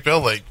about Drake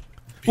Bell, like.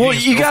 Well,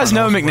 beating his you guys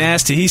know girlfriend or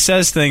McNasty. He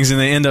says things and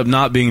they end up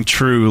not being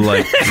true,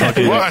 like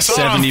fucking Well, I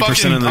saw it on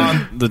 70% of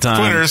fucking the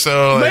time. Twitter,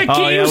 so like, Like-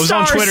 Oh yeah, it was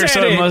on Keemstar Twitter,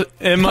 so said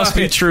it must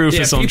be true if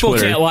Yeah, it's on people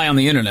Twitter. can't lie on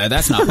the internet.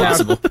 That's not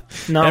possible.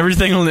 No.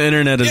 Everything on the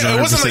internet is yeah, it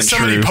 100% wasn't like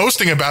somebody true.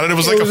 posting about it. It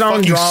was like It was a on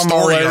fucking Drama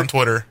story Alert. on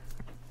Twitter.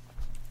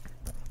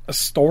 A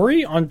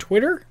story on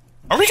Twitter?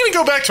 Are we going to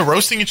go back to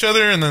roasting each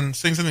other and then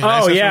sing something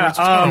nice? Oh, afterwards? yeah, What's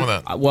going on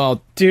with that?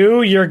 Well,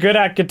 Dude, you're good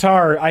at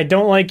guitar. I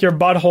don't like your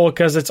butthole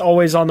because it's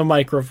always on the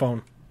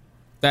microphone.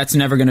 that's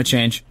never going to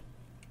change.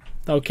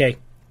 Okay.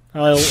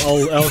 I'll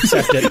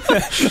accept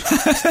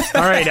it.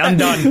 All right, I'm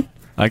done.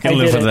 I can I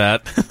live did with it.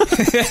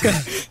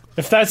 that.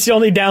 If that's the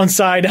only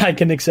downside, I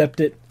can accept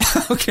it.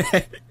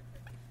 Okay.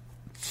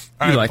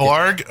 All right, like it.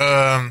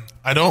 Blarg.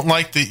 I don't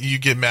like that you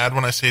get mad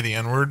when I say the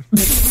N-word.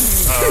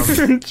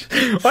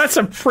 Well, that's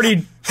a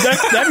pretty.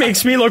 That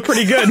makes me look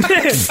pretty good.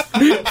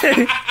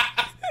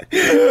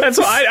 That's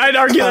what I'd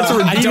argue. That's a I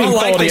redeeming don't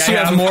like quality that you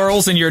I have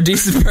morals and you're a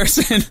decent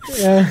person.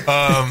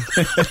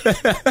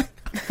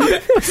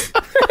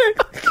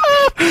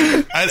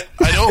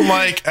 I don't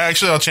like.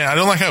 Actually, I'll change. I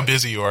don't like how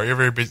busy you are. You're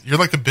very busy. You're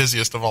like the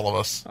busiest of all of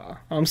us.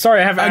 I'm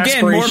sorry. I have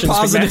Again, more aspirations.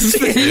 positive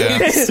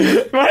McMahon.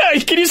 things.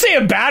 What? Can you say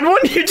a bad one?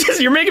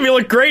 You're making me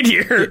look great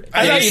here.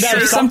 I Yeah, thought you'd have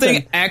say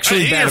something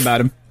actually I bad hate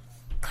about him.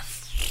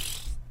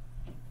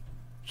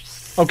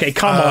 Okay,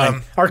 come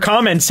on. Our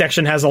comment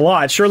section has a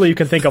lot. Surely you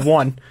can think of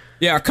one.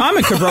 Yeah, our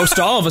comment could roast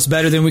all of us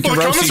better than we can Well,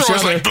 the roast comments each are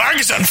always other. like, Blarg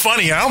is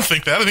unfunny. I don't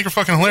think that. I think you're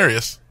fucking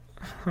hilarious.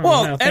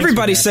 Well, no, thanks,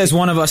 everybody McMahon. says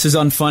one of us is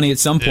unfunny at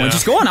some point. Yeah.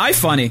 Just go on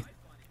iFunny.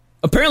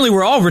 Apparently,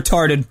 we're all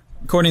retarded,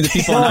 according to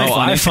people on Oh,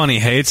 iFunny. iFunny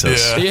hates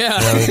us. Yeah.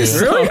 Yeah.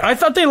 Really? I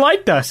thought they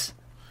liked us.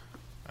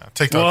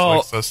 TikTok Well,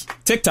 likes us.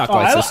 TikTok Oh,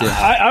 likes us, yeah.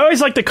 I always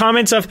like the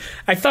comments of,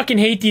 I fucking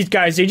hate these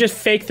guys. They just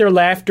fake their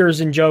laughters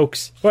and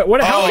jokes. How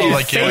do you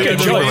like, fake yeah, a they're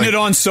joke? like- it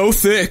on so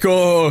thick.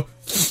 Oh,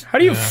 How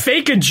do you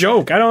fake a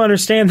joke? I don't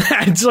understand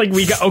that. It's like,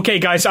 okay,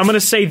 guys, I'm going to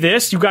say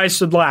this. You guys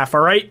should laugh,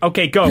 all right?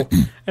 Okay, go.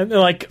 And they're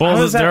like, how Well,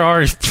 does that- there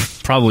are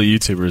probably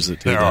YouTubers that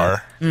do There that.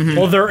 are.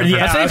 Well, there,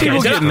 yeah, I think okay,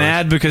 people yeah. get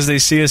mad because they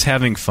see us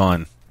having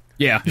fun.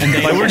 yeah. And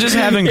they, Like, we're just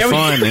having Yeah, we-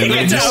 fun, and they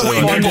it's just all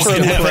like, fun People for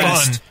can have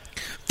depressed. fun.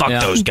 fuck Yeah.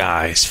 those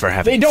guys for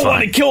having They don't fun.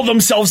 want to kill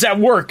themselves at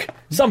work.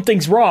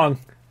 Something's wrong.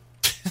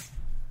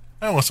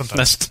 Well,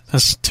 sometimes.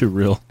 That's too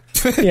real.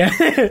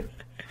 Yeah.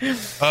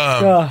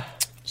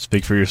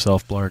 Speak for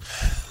yourself, Blarg.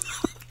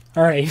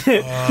 All right.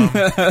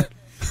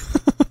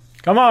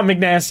 Come on,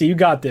 McNasty. You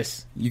got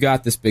this. you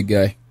got this, big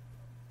guy.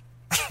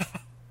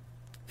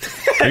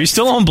 Are you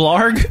still on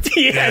Blarg?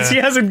 Yes, he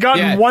hasn't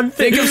gotten Yeah, one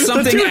thing. think of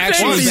something The two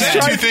actually things he's bad. Two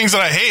tried- things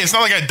that I hate. It's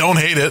not like I don't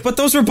hate it. But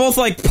those were both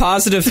like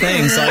positive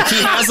things. Like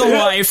he has a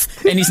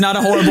life and he's not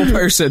a horrible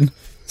person.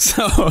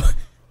 So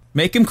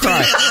make him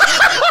cry.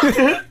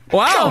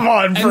 Wow. Come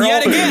on, bro. And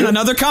yet again,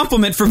 another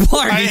compliment for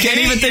Blarg. I You can't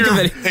hate even think your of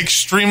it.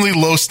 extremely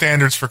low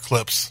standards for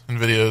clips and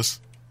videos.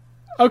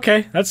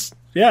 Okay, that's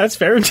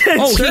fair.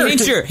 Oh,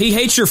 Sure. he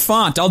hates your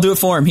font. I'll do it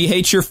for him. He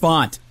hates your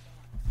font.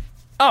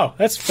 Oh,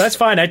 that's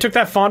fine. I took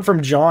that font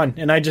from John,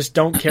 and I just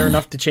don't care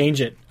enough to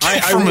change it.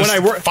 From When his I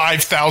worked,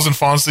 5,000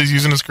 fonts that he's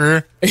used in his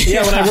career.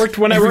 yeah, when I Every worked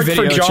for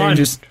video John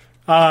changes.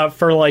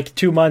 for like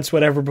 2 months,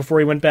 whatever, before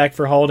he went back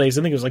for holidays.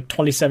 I think it was like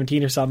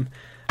 2017 or something.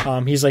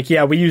 He's like,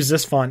 "Yeah, we use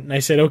this font," and I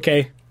said,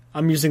 "Okay,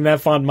 I'm using that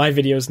font in my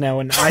videos now,"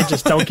 and I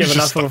just don't give He's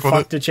enough just of a stuck with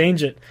fuck it. to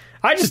change it.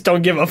 I just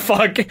don't give a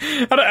fuck.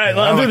 Other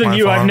like than my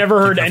you, I've font. never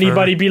heard Keep it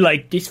anybody forever. be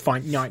like, "This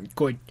font not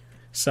good."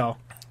 So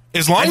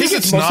As long I as think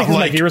it's it's mostly not because my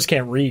like, viewers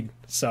can't read.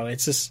 So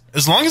it's just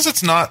as long as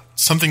it's not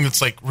something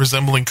that's like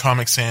resembling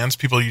Comic Sans,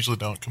 people usually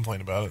don't complain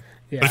about it.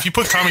 Yeah. But if you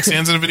put Comic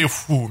Sans in a video,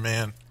 whew,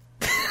 man.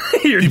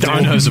 you're People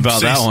done. Knows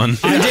about that one.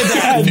 I did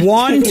that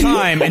one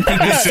time, and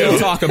people still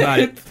talk about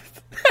it.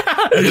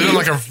 They did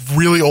like a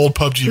really old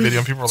PUBG video,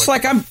 and people were It's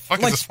like, like I'm fuck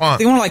is like this font?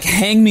 they want to like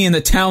hang me in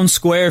the town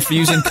square for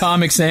using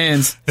Comic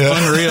Sans. Yeah.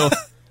 Unreal.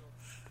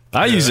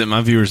 I use it. My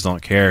viewers don't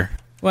care.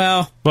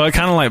 Well, But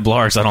kind of like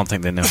Blargs, I don't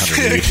think they know how to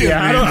read.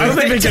 Yeah, I don't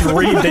think they can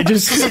read. They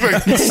just Look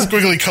like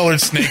squiggly colored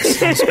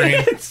snakes on the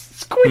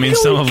screen. I mean,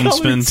 some of them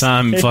spend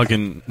time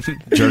fucking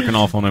jerking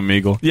off on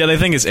Omegle. Yeah, they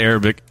think it's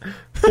Arabic.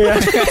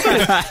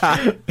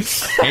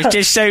 It's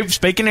just so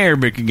speaking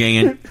Arabic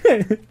again.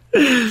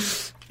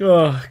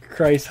 Oh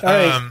Christ! All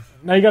right,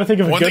 now you got to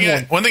think of a good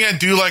one. One thing I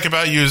do like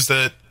about you is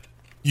that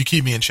you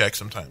keep me in check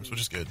sometimes, which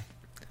is good.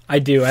 I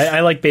do.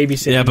 I like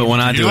babysitting. Yeah, but when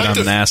I do You it, like I'm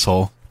the- an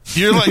asshole.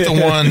 You're like the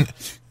one.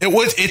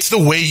 It's the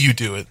way you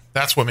do it.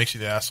 That's what makes you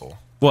the asshole.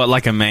 What,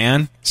 like a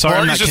man? Sorry,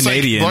 I'm Blarg not is just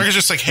Canadian. Like, Blarg is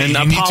just like, hey, and you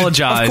need to-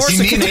 apologize. Of course You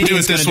the need to do it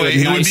Canadian's this gonna way. do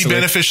it It would be nicely.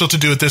 beneficial to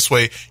do it this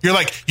way. You're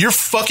like, you're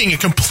fucking a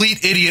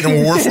complete idiot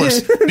and worthless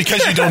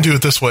because you don't do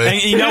it this way.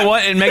 And you know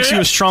what? It makes you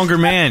a stronger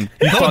man.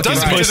 You No, it fucking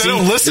doesn't, because pussy. I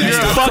don't listen You're to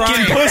a you. fucking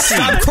Crying. pussy.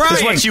 Stop crying.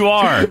 That's what you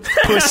are.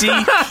 Pussy.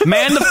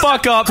 Man the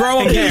fuck up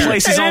and get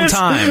places on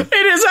time. It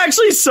is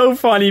actually so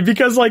funny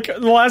because, like, the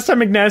last time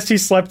McNasty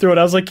slept through it,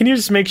 I was like, "Can you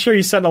just make sure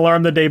you set an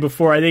alarm the day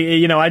before?" I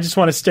think, I just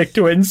want to stick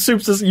to it. And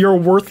Soup says, "You're a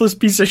worthless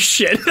piece of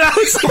shit." That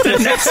was like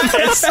the next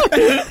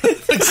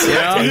best.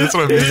 Exactly, that's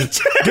what I mean.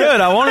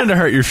 Good. I wanted to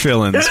hurt your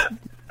feelings.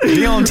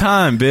 Be on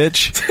time,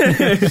 bitch.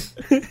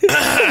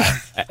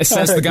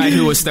 says the guy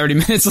who was 30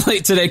 minutes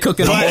late today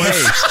cooking a whole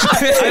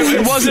hay.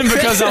 It wasn't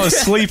because I was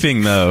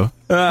sleeping, though.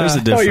 There's a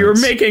Oh, difference. you were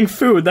making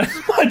food.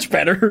 That's much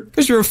better.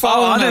 Because you were Oh,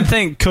 following I them. didn't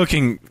think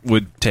cooking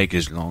would take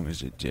as long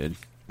as it did.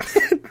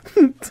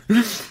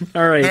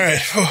 All right. All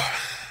right.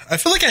 I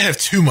feel like I have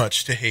too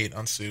much to hate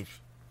on Soup.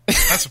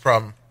 That's the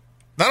problem.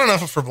 Not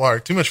enough for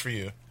Blarg. Too much for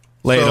you.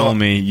 Lay it So- on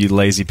me, you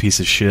lazy piece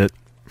of shit.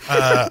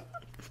 I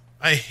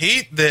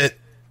hate that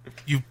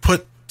you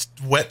put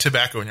wet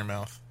tobacco in your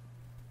mouth.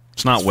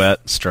 It's not wet.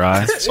 It's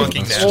dry.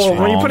 Fucking It's nasty. Well,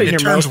 when you wrong. put it in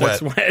It your mouth,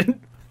 turns that's wet.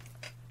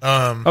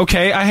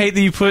 Okay, I hate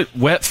that you put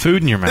wet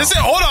food in your mouth.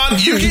 Listen, hold on.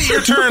 You get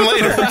your turn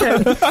later.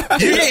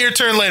 You get your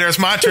turn later. It's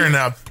my turn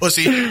now,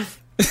 pussy.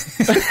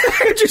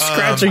 Just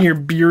scratching your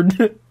beard.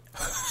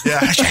 Yeah.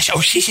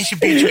 Oh, she's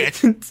beard.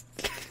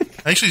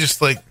 I actually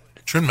just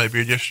trimmed my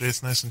beard yesterday.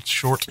 It's nice and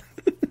short.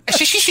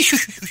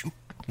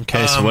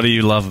 Okay, so what do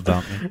you love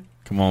about me?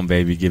 Come on,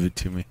 baby, give it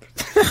to me.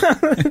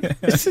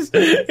 This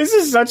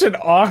is such an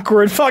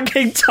awkward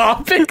fucking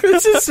topic.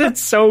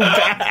 It's so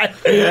bad.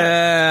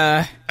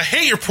 I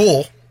hate your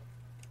pool.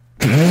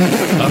 Okay,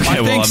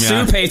 I think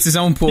Soup hates his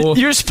own pool.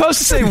 You're supposed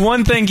to say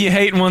one thing you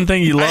hate and one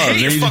thing you love. I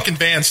hate your fucking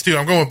bands too.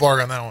 I'm going with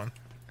Blarg on that one.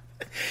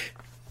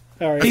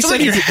 All right. I feel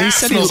like your he hat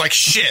said smells he- like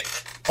shit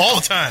all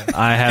the time.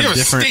 I have you have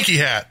different- a stinky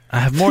hat. I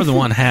have more than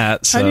one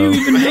hat, so How do you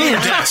even I hate your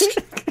desk.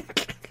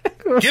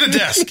 Get a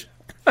desk.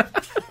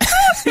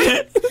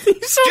 Get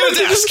a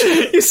desk.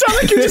 You sound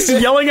like you're just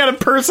yelling at a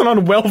person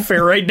on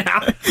welfare right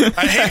now.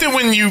 I hate that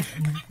when you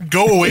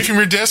go away from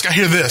your desk, I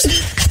hear this.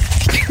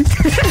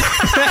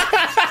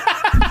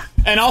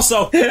 And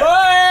also,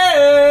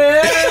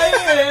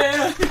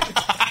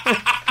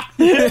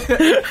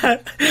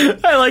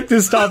 I like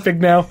this topic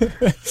now.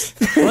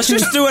 let's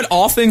just do it.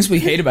 All things we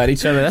hate about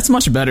each other. That's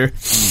much better.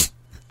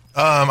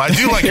 I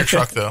do like your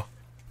truck though.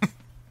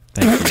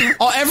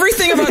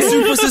 Everything about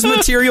Soup was his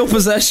material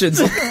possessions.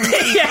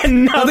 Yeah,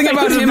 Nothing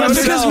about him because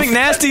himself.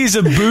 McNasty is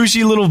a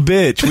bougie little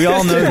bitch. We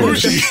all know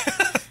this. Bougie.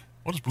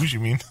 What does bougie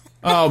mean?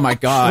 Oh my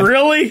god.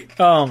 Really?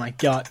 Oh my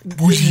god.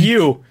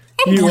 You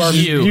are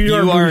You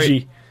are-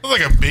 bougie. It's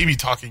like a baby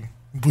talking.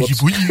 Bougie,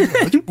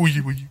 bougie,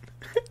 bougie, bougie.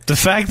 The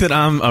fact that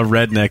I'm a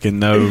redneck and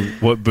know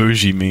what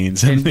bougie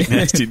means and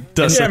McNasty Yeah,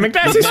 doesn't.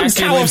 McNasty's from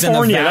McNasty lives in the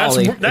California.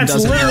 valley and That's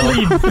doesn't know.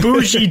 literally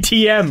bougie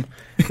TM.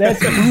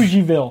 That's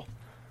Bougieville.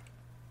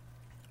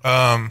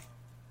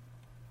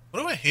 What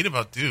do I hate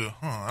about Do?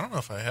 I don't know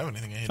if I have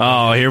anything I hate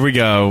about Oh, here we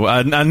go.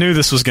 I knew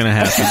this was going to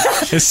happen.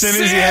 As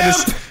soon as he had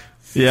to...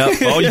 Yeah.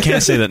 Oh, you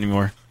can't say that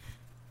anymore.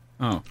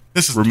 Oh.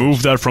 This is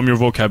Remove that from your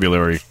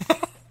vocabulary.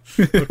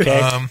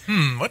 Okay.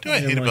 what do I I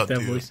hate don't like about that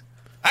Do? voice.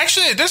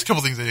 Actually, there's a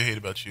couple things I do hate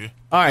about you.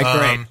 All right,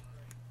 great.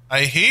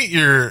 I hate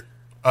your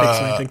Fix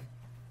anything.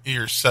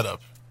 your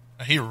setup.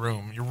 I hate your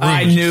room. Your room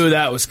I is knew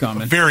that was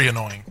coming. very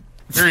annoying.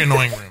 Very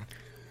annoying room.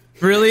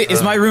 Really?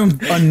 Is my room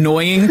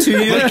annoying to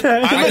you? I'm annoyed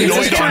on Pretty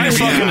your fucking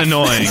behalf.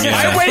 annoying. I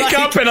Yeah. wake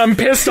up and I'm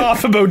pissed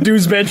off about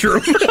Dude's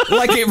bedroom.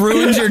 Like it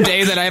ruins your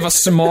day that I have a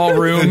small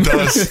room. It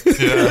does.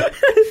 Yeah.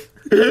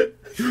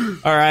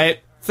 All right,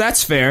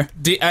 that's fair.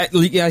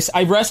 Yes,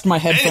 I rest my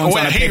And, headphones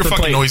on I a hate your paper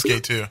fucking plate. noise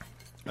gate too.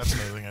 That's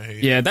another thing I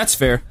hate. Yeah, that's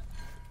fair.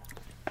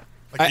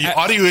 Like, the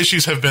audio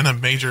issues have been a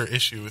major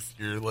issue with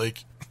your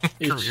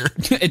career.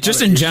 It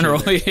just in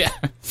general, yeah.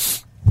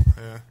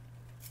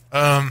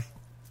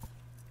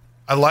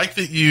 I like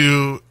that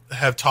you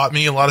have taught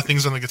me a lot of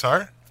things on the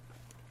guitar.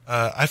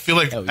 I feel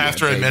like Oh, yeah,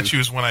 after I baby. met you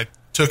is when I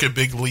took a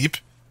big leap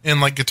in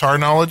guitar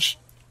knowledge.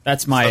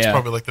 That's my. That's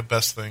probably the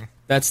best thing.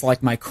 That's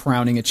like my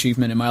crowning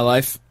achievement in my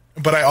life.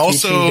 But I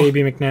also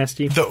Baby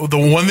McNasty. the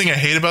one thing I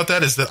hate about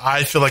that is that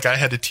I feel like I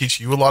had to teach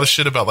you a lot of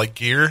shit about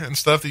gear and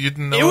stuff that you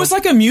didn't know. It was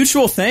like a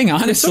mutual thing, It's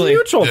a honestly.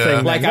 mutual Yeah. thing.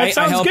 man. Like that I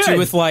sounds helped good. you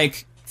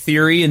with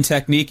theory and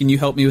technique, and you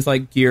helped me with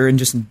gear and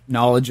just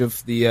knowledge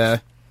of the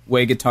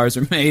way guitars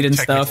are made and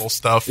technical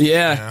stuff.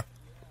 Yeah.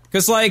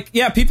 Because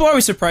people are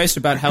always surprised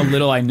about how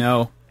little I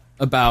know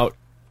about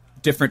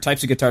different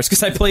types of guitars.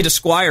 Because I played a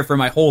Squire for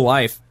my whole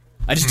life.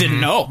 I just didn't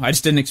know. I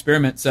just didn't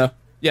experiment. So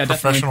yeah,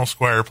 Professional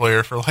Squire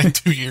player for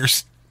 2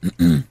 years.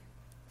 definitely.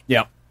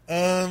 Yeah.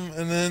 And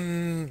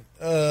then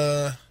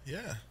yeah.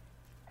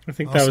 I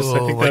think that was. I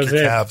think that was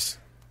your it. calves.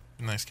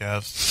 Nice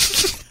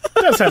calves.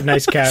 He does have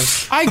nice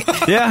calves.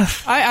 Yeah.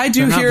 I do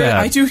They're not hear bad.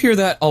 I do hear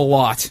that a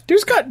lot.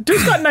 Dude's got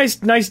nice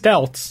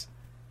delts.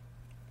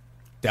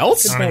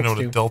 Delts? I don't even know what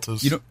a Thanks, Delta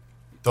is. You don't-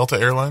 Delta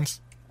Airlines?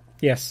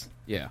 Yes,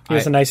 Yeah. he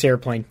has a nice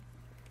airplane.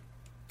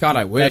 God,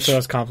 I That's wish. what I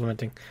was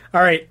complimenting.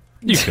 All right,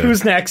 You could.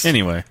 who's next?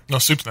 Anyway. No,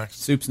 Soup's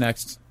next. Soup's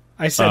next.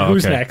 I said Oh,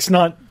 who's okay. next,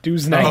 not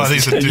Dude's next. Oh, I think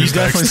it's a You dude's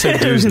definitely next.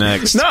 said who's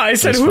next. No, I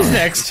said That's who's fine.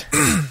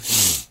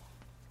 next.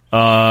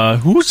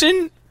 Who's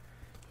in?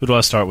 Who do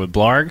I start with?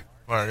 Blarg?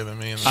 Larger than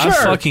me. And I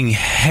fucking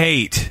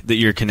hate that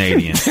you're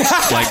Canadian.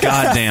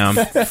 Goddamn.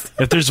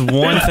 If there's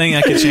one thing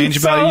I could change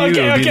about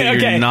you, it would be that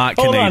you're not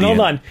Hold Canadian.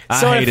 on. I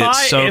So hate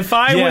if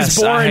I was yes,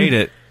 born, I hate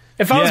it.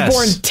 if I was Yes.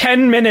 born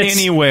 10 minutes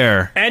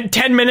Anywhere. and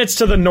 10 minutes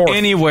to the north,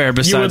 Anywhere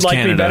besides you would like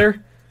Canada. me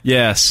better?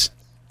 Yes.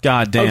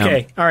 God damn.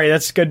 Okay, all right,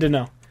 that's good to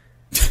know.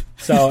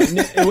 So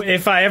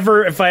if I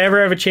ever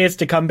have a chance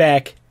to come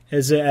back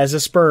as a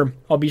sperm,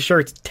 I'll be sure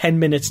it's 10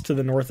 minutes to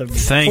the north of me.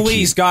 Thank you.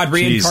 Please, God,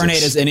 reincarnate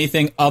Jesus. as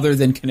anything other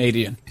than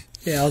Canadian.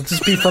 Yeah, I'll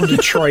just be from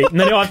Detroit, and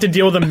then you'll have to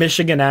deal with a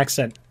Michigan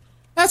accent.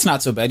 That's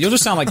not so bad. You'll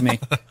just sound like me.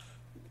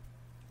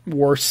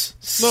 Worse,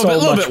 A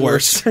little bit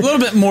worse. A little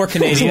bit more As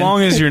Canadian.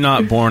 long as you're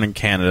not born in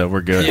Canada,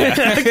 we're good.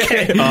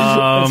 Okay,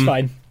 that's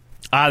fine.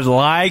 I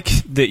like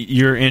that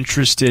you're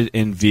interested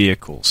in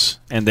vehicles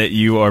and that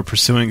you are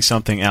pursuing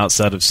something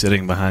outside of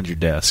sitting behind your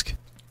desk.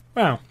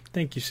 Wow,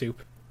 thank you,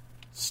 Soup.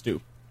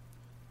 Stoop.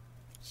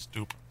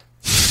 Stoop.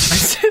 I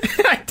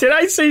Did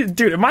I say,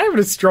 dude? Am I having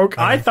a stroke?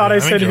 I thought I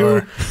think said you who.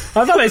 are.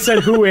 I thought I said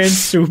who and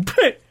soup.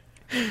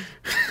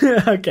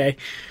 Okay.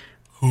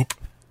 Hoop.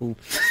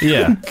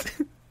 Yeah.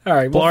 All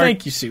right. Well, Blarg.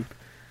 thank you, soup.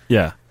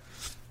 Yeah.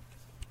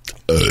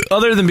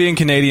 Other than being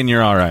Canadian,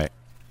 you're all right.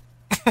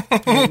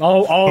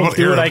 I'll about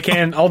do what Arab? I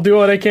can. I'll do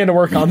what I can to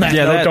work on that.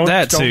 Yeah, No,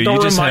 that too. Don't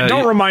You just remind, had-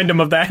 don't remind him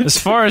of that. As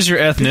far as your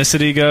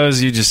ethnicity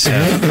goes, you just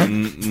have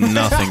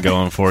nothing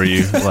going for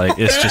you. Like,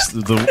 it's just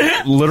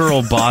the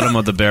literal bottom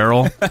of the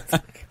barrel.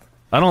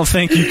 I don't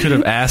think you could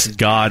have asked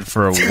God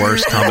for a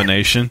worse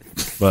combination,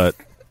 but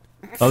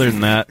other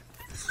than that,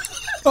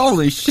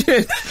 Holy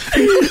shit.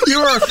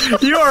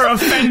 You are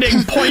offending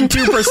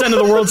 0.2% of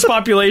the world's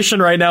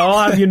population right now.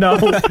 I'll have you know.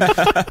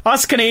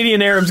 Us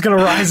Canadian Arabs gonna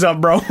rise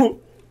up, bro.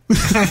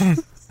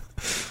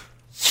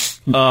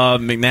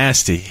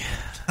 McNasty.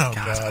 Oh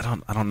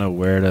God. I don't know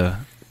where to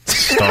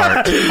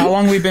start. How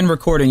long we been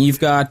recording? You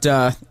got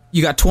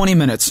 20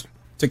 minutes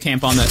to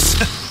camp on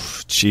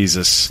this.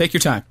 Jesus. Take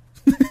your time.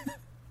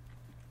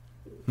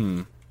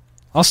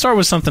 I'll start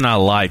with something I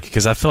like,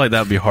 because I feel like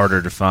that would be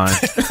harder to find.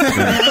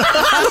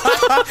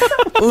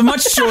 Well, a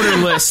much shorter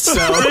list,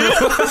 so.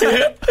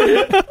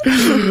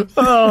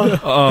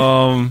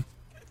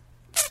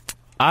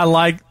 I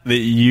like that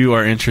you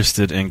are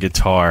interested in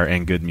guitar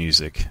and good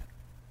music.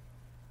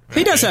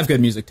 He does have good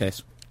music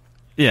taste.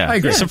 Yeah, I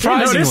agree.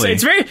 surprisingly.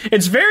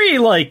 It's very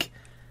like.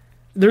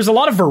 There's a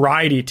lot of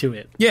variety to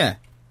it. Yeah.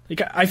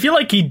 Like, I feel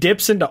like he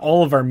dips into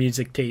all of our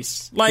music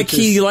tastes. Like, which is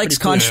he likes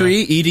pretty cool.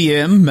 country,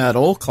 EDM,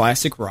 metal,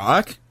 classic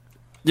rock.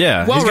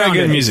 Yeah, he's got Well-rounded.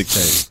 good music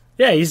taste.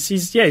 Yeah,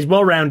 he's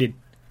well rounded.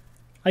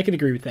 I can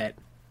agree with that.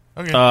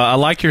 Okay. I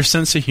like your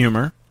sense of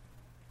humor.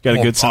 Got a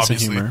Well, good sense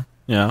obviously. of humor.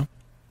 Yeah.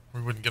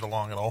 We wouldn't get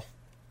along at all.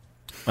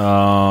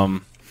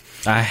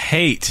 I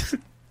hate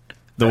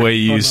the way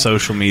you use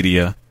social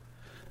media.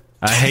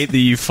 I hate that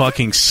you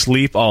fucking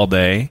sleep all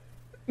day.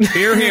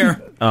 Here,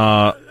 here.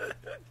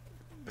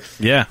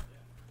 Yeah.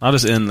 I'll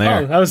just end Oh,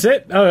 there. that was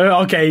it.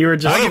 Oh, okay. You were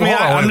just. Hold I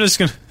on, I'm wait. just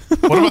gonna.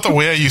 What about the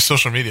way I use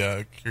social media?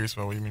 I'm curious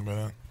about what you mean by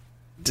that.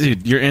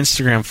 Dude, your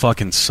Instagram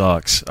fucking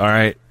sucks. All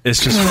right,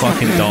 it's just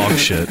fucking dog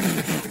shit.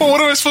 Well, what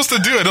am I supposed to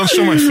do? I don't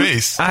show my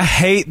face. I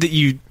hate that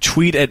you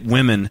tweet at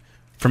women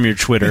from your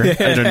Twitter. It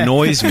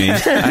annoys me. I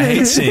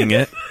hate seeing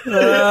it.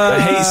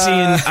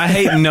 I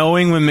hate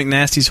knowing when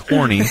McNasty's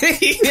horny. Like,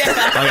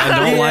 I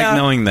don't like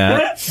knowing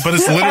that. But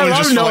it's literally love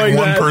just for like knowing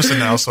one that. person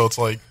now, so it's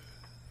like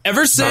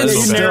Ever since. so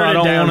bad. Still, I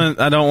narrowed it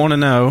down. don't want to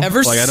know.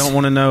 Ever Like, I s- don't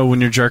want to know when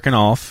you're jerking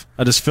off.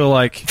 I just feel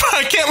like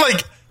I can't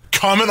like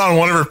comment on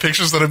one of her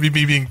pictures that would be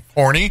me being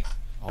horny.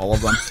 All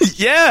of them.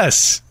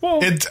 yes.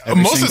 It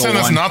Every most of the single time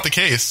that's one. not the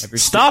case.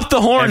 Stop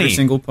the horny. Every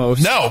single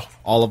post. No.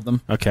 All of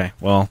them. Okay,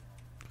 well.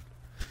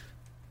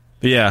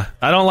 But yeah,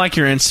 I don't like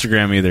your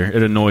Instagram either.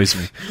 It annoys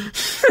me.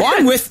 Well,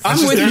 I'm with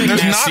There's not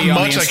McNasty on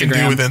much I can do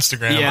Instagram. with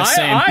Instagram. Yeah. I,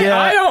 Same. I, Yeah,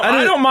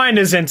 I don't mind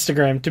his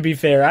Instagram. To be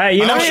fair, I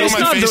don't show it's my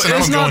not face the, and I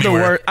it's don't go not the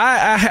anywhere. word.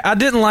 I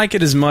didn't like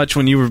it as much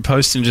when you were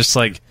posting just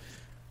like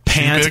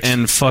pant pics?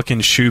 and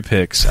fucking shoe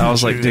pics. I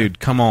was like, Shoe. dude,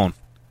 come on,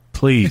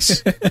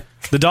 please.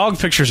 The dog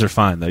pictures are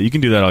fine though. You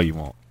can do that all you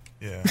want.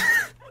 Yeah.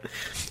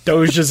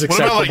 Doge is What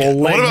about acceptable.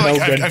 like? What about no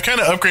like? good. I've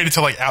kind of upgraded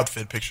to like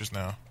outfit pictures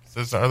now.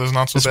 Are those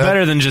not so It's bad?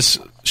 better than just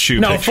shoe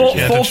No, pictures. full,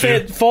 Yeah, full did you?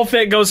 fit. Full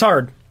fit goes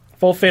hard.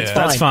 Full fit's Yeah.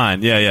 fine. That's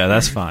fine. Yeah,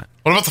 that's fine.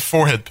 What about the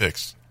forehead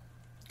pics?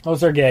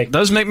 Those are gay.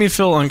 Those make me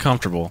feel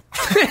uncomfortable.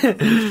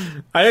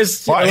 I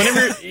just Why? whenever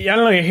I don't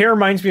know. Your hair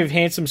reminds me of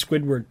handsome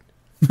Squidward.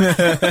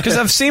 Because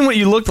I've seen what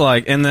you looked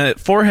like, and the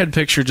forehead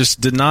picture just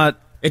did not.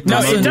 It No,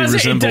 doesn't. it doesn't.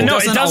 resemble- It, no, it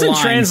Doesn't doesn't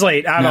align.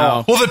 translate at No.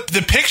 all. Well,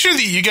 the picture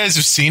that you guys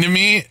have seen of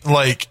me,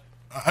 like,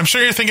 I'm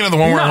sure you're thinking of the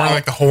one where I'm No. wearing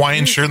like the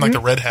Hawaiian shirt and like the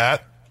red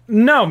hat.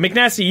 No,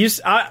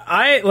 McNasty.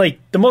 I like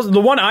the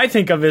one I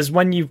think of is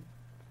when you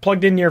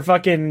plugged in your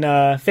fucking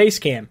face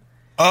cam.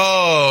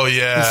 Oh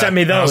yeah, You sent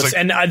me I was those, like,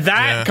 and that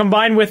yeah.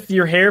 combined with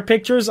your hair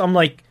pictures, I'm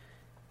like,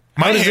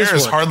 my does this hair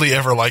is work? hardly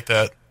ever like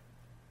that.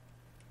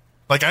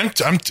 Like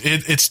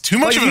it's too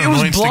much Like, of an it was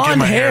annoyance to get blonde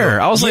my hair.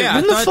 I was like, Yeah,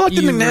 when I the thought fuck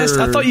did you McNasty?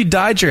 I were- thought you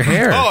dyed your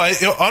hair.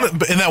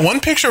 But in that one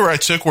picture where I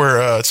took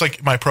where it's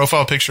like my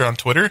profile picture on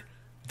Twitter,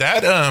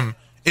 that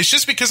it's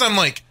just because I'm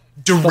like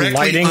directly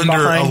lighting under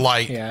behind? a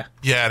light. Yeah.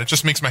 and it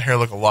just makes my hair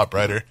look a lot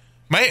brighter.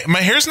 My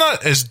hair's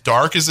not as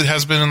dark as it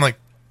has been in like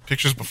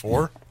pictures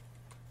before.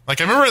 Like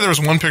I remember there was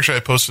one picture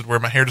I posted where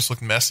my hair just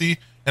looked messy,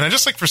 and I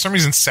just like for some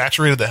reason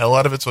saturated the hell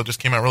out of it, so it just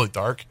came out really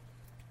dark.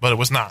 But it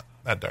was not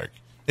that dark.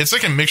 It's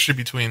like a mixture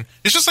between.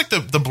 It's just like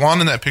the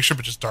blonde in that picture,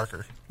 but just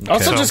darker.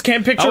 also So- just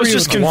can't picture I was you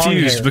just with long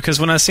confused hair. because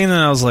when I seen that,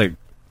 I was like,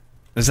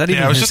 is that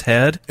even it was his just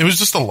head? It was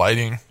just the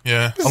lighting.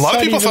 Yeah, a lot not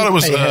of people even thought it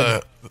was. my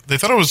head. They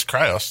thought it was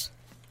Kryos.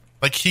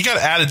 Like he got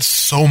added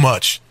so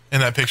much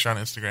in that picture on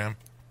Instagram.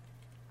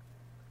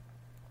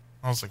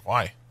 I was like,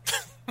 why?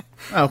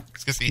 Oh,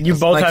 It's 'cause he You has,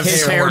 both like have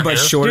his hair. hair, but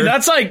shorter.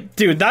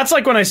 Dude, that's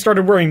like when I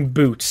started wearing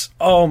boots.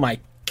 Oh my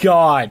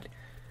god.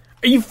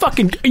 Are you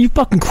fucking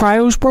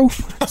cryos, bro?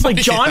 It's like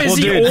John is Well,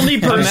 the dude, only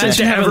person imagine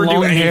to having ever do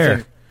long anything. hair.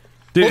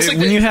 Dude, Well, it's like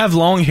when the- you have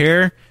long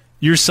hair,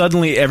 you're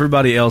suddenly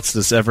everybody else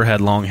that's ever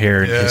had long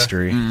hair in Yeah.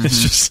 history. It's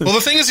just Well,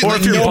 the thing is, Or like,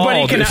 if you're Nobody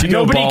bald, can if you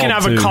go nobody bald, can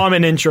have too. a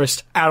common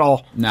interest at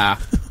all. Nah.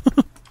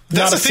 that's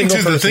Not a the thing single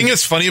too. The person. thing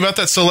that's funny about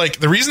that, so like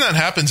the reason that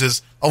happens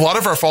is a lot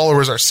of our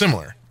followers are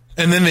similar,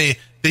 and then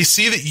they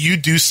see that you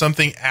do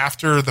something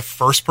after the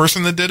first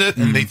person that did it,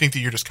 and they think that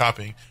you're just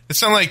copying.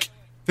 It's not like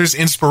there's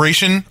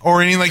inspiration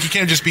or anything. Like you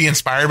can't just be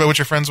inspired by what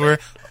your friends wear.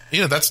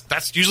 You know,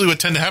 that's usually what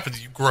tend to happen.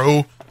 You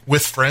grow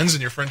with friends,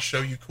 and your friends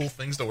show you cool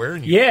things to wear.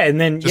 And you, Yeah, and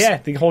then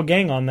Just- the whole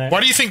gang on that. Why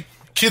do you think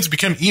kids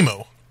become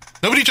emo?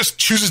 Nobody just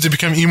chooses to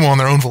become emo on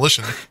their own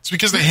volition. It's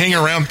because they hang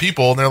around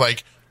people and they're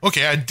like,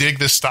 okay, I dig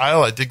this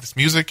style, I dig this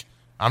music.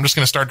 I'm just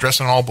going to start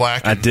dressing all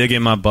black I and dig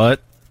in my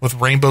butt. with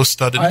rainbow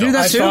studded. do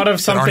that I too. thought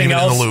of That aren't something even in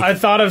the else. loop. I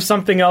thought of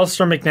something else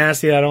from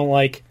McNasty that I don't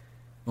like.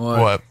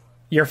 What?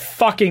 Your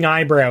fucking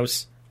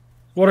eyebrows.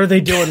 What are they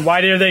doing?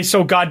 Why are they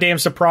so goddamn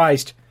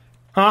surprised?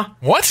 Huh?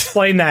 What?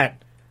 Explain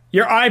that.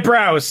 Your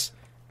eyebrows.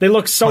 They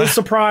look so What?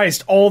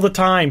 surprised all the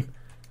time.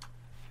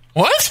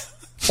 What?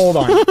 Hold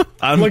on.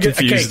 I'm Look at-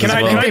 confused okay, can as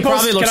I- well. can I They post-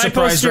 probably look can I post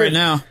surprised your- right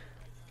now.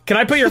 Can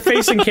I put your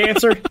face in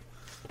cancer?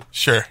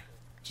 Sure.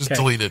 Just Okay.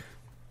 delete it.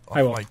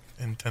 I will. Like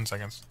in 10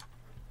 seconds.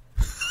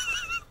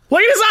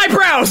 Look at his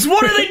eyebrows.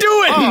 What are they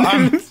doing?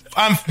 Oh,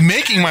 I'm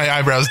making my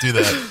eyebrows do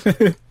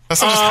that.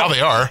 That's not just how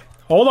they are.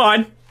 Hold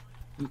on.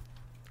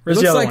 Where's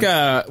Looks the other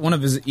like one? one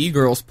of his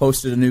e-girls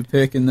posted a new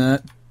pic in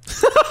that.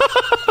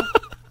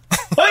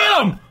 Look at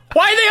them.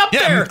 Why are they up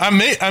Yeah, there? I'm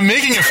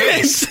making a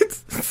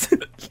face.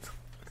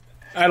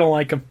 I don't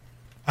like them.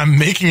 I'm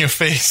making a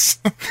face.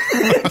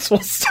 Well,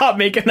 stop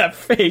making that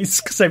face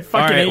because I fucking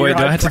All right, hate wait. your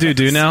Do I have to eyebrows.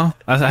 do now?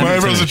 I My haven't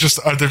eyebrows are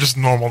finished. they're just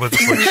normal. They're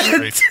just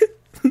like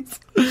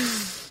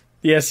straight.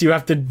 Yes, you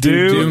have to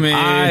do. Dude, me.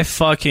 I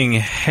fucking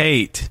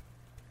hate.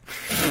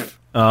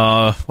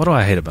 What do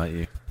I hate about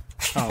you?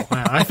 Oh,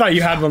 wow. I thought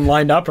you had one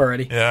lined up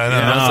already. Yeah, I know.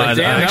 Yeah, That's like, I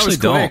Damn, that actually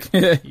was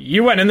quick.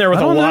 You went in there with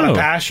I a don't lot of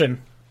know.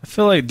 passion. I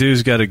feel like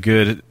dude's got a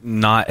good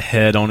knot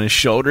head on his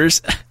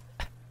shoulders.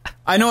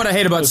 I know what I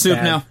hate about soup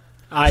bad. now.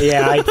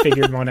 Yeah, I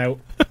figured one out.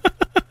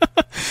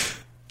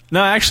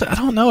 No, actually, I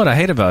don't know what I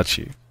hate about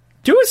you.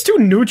 Dude is too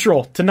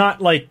neutral to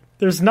not like.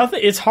 There's nothing.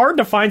 It's hard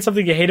to find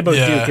something you hate about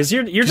Yeah. Dude because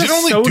you're 'Cause you just don't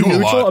really so do a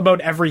neutral lot.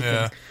 about everything.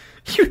 Yeah.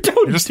 You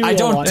don't just- do. I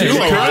don't a lot. do a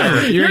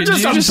lot. You're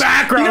just a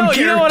background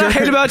You know what I character.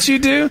 hate about you,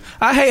 dude?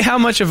 I hate how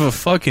much of a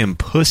fucking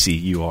pussy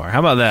you are. How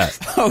about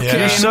that? Okay. Yeah.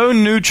 You're so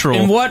neutral.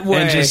 In what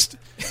way? And just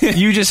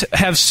you just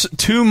have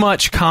too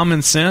much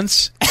common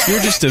sense. You're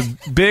just a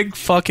big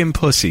fucking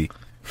pussy.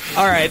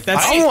 All right,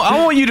 that's I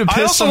want you to I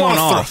piss also someone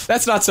wanna off.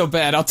 that's not so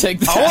bad. I'll take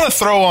that. I want to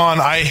throw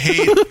on. I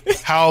hate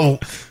how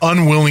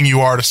unwilling you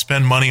are to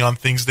spend money on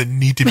things that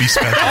need to be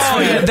spent. Oh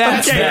yeah,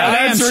 that's Okay,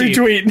 that. that's cheap.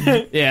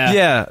 retweet.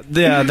 yeah.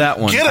 Yeah, that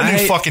one. Get a I new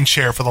hate- fucking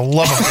chair for the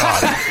love of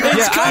God. Yeah,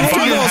 I hate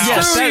comfortable.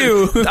 your-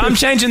 Screw yes, you. I'm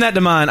changing that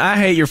to mine. I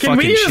hate your Can we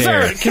fucking use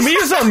chair. can we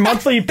use our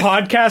monthly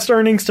podcast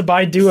earnings to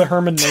buy a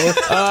Herman Miller?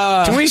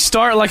 Can we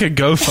start like a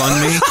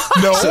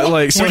GoFundMe? No, so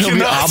we he'll be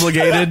cannot.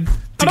 obligated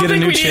I to don't get a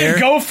think new we chair.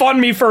 need a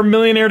GoFundMe for a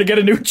millionaire to get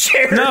a new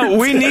chair. No,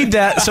 we need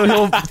that so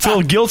he'll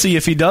feel guilty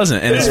if he doesn't,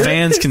 and his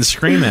fans can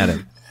scream at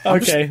him.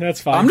 Okay,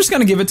 that's fine. I'm just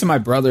gonna give it to my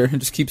brother and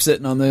just keep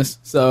sitting on this.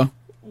 So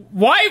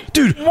Why,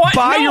 Dude, What?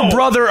 buy No. your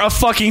brother a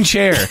fucking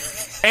chair.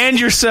 And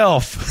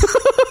yourself.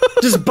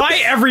 Just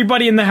buy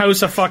everybody in the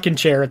house a fucking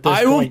chair at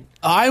this point.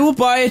 I will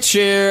buy a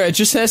chair. It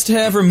just has to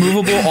have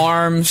removable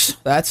arms.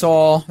 That's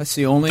all. That's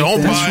the only Don't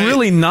thing. buy- It's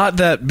really not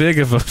that big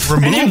of a And if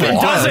Removable it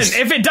arms. doesn't,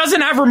 if it doesn't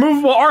have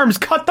removable arms,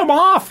 cut them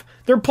off.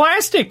 They're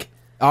plastic.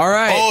 All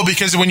right. Oh,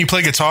 because when you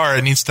play guitar,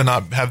 it needs to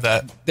not have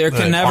that. there that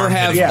can never arm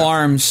have hitting. Yeah.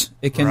 arms.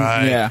 It can.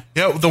 Right. Yeah.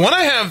 Yeah. The one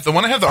I have,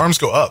 the arms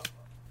go up.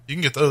 You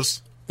can get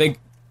those.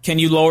 Can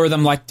you lower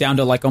them like down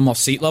to like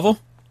almost seat level?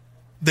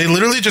 They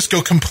literally just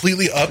go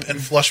completely up and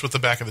flush with the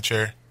back of the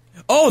chair,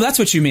 Oh, that's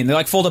what you mean. They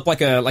like fold up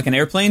like an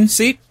airplane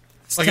seat.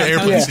 like an kinda-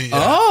 airplane yeah. seat. Yeah.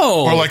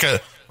 Oh. or like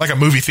a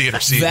movie theater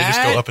seat. They just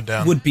That go up and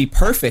down. would be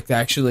perfect.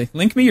 Actually,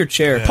 link me your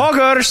chair.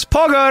 Poggers.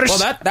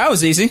 Well, that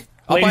was easy.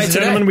 I'll buy Ladies it and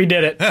today. gentlemen, we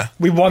did it. Yeah.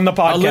 We won the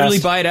podcast. I'll literally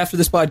buy it after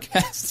this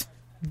podcast.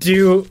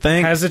 Do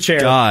Thank has a chair.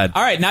 God.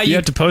 All right, now You you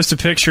have to post a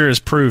picture as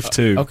proof,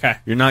 too. Okay.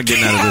 You're not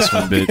getting out of this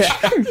one,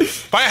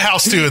 bitch. Buy a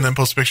house too, and then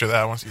post a picture of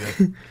that once you get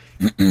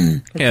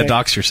it. Yeah,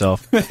 dox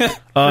yourself.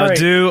 right.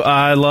 Dude,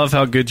 I love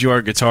how good you are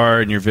at guitar,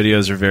 and your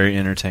videos are very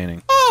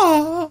entertaining.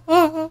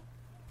 Yeah,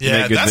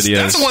 make good that's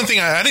videos. the one thing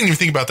I didn't even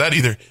think about that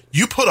either.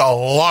 You put a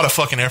lot of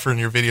fucking effort in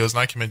your videos, and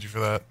I commend you for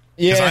that.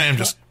 Because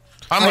Yeah.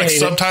 I'm like hate it.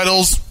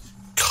 subtitles,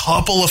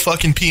 couple of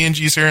fucking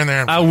PNGs here and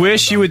there. I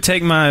wish you would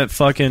take my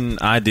fucking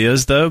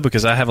ideas, though,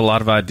 because I have a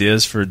lot of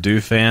ideas for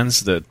Do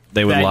fans that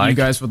they would that like. you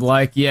guys would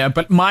like, yeah.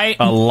 But my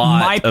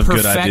lot of good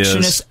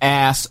perfectionist ideas.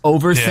 ass,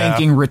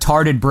 overthinking,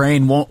 retarded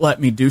brain won't let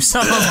me do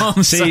some of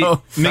them. See,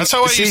 so That's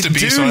how I used to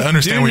be, so I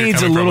understand Dude where you're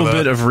needs a coming from little with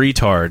bit that. of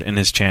retard in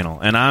his channel,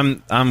 and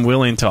I'm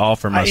willing to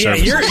offer my Yeah,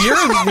 services.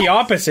 you're the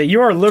opposite.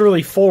 You are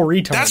literally full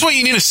retard. That's why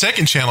you need a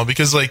second channel,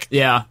 because like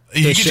yeah,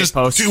 you the can just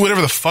shitpost. do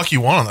whatever the fuck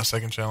you want on that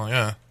second channel.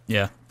 Yeah,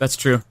 Yeah, that's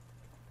true.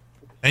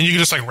 and you can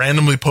just like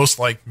randomly post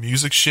like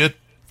music shit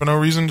for no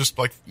reason, just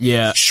like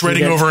Yeah.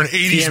 shredding You get over an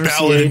 80s DMCA.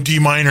 ballad in D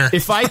minor.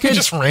 If I could-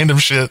 just random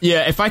shit.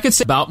 Yeah, if I could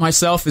say about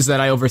myself is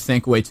that I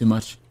overthink way too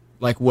much.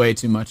 Like, way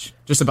too much.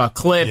 Just about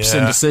clips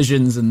and Yeah.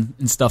 decisions and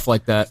stuff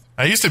like that.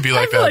 I used to be I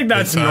like feel that. like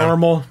that's big time.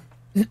 normal.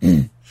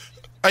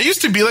 I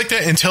used to be like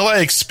that until I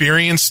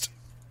experienced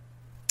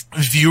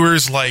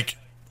viewers like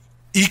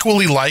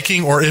equally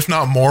liking, or if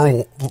not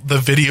more, the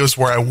videos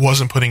where I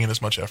wasn't putting in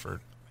as much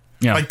effort.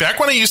 Yeah. Like back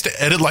when I used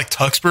to edit like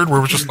Tuxbird, where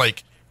it was just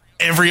like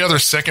every other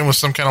second was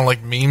some kind of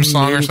like meme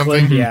song or Meme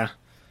something. clip, yeah.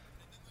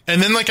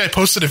 And then like I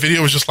posted a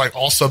video with just like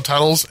all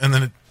subtitles, and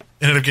then it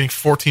ended up getting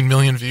 14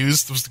 million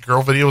views. It was the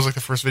girl video. It was like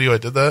the first video I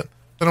did that.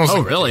 Then I was Oh,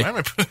 like, really? why am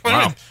I why am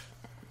Wow. I-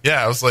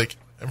 yeah, I was like,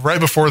 right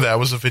before that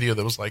was a video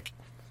that was like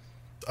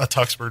a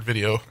Tuxbird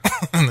video.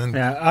 And then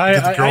Yeah,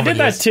 the girl I did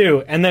that videos.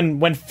 too. And then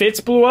when Fitz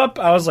blew up,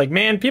 I was like,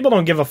 man, people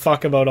don't give a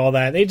fuck about all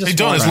that. They just They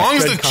don't. want As long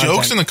as good the content.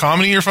 jokes and the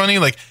comedy are funny,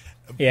 like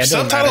Yeah, it doesn't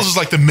subtitles matter. is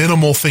like the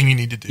minimal thing you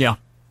need to do. Yeah.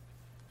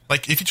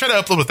 Like if you try to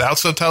upload without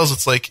subtitles,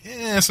 it's like,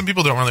 some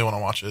people don't really want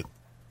to watch it.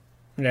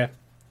 Yeah,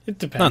 it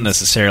depends. Not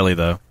necessarily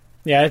though.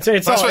 Yeah, it's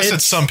That's all, why I said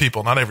it's- some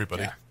people, not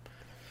everybody.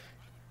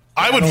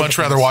 I would much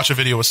rather watch a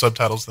video with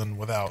subtitles than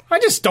without. I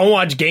just don't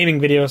watch gaming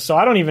videos, so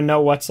I don't even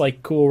know what's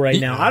like cool right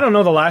now. I don't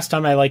know the last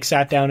time I like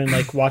sat down and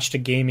like watched a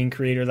gaming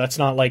creator that's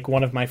not like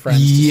one of my friends.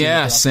 to see Yeah, what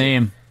they're up to.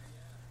 same.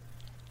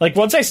 Like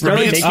once I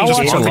started it's- making I watch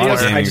gaming a lot of videos,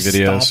 I gaming just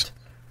videos. stopped.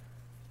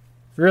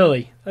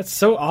 Really, that's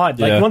so odd.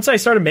 Like Yeah. once I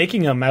started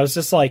making them, I was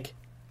just like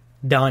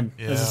done.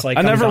 I was just like,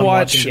 I I'm never done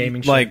watch watching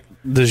gaming shit. like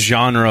the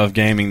genre of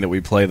gaming that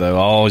we play though.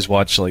 I always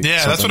watch like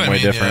Yeah, that's something what I way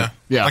mean. different.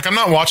 Yeah. Like I'm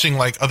not watching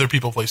like other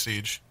people play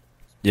Siege.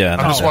 Yeah,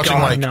 I'm just Oh, watching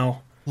God, like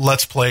no.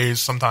 Let's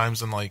Plays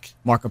sometimes, and like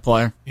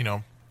Markiplier.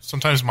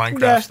 sometimes Minecraft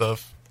Yeah.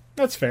 stuff.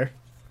 That's fair.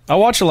 I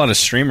watch a lot of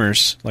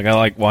streamers. Like I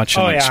like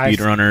watching Oh, like yeah,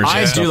 speedrunners. I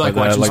and do stuff like that.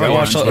 watching Like I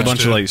watch speedrunners a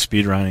bunch too. of like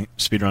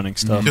speedrunning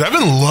stuff. Dude, I've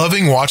been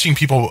loving watching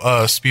people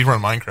speedrun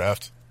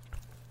Minecraft.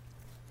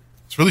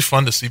 It's really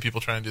fun to see people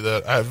try and do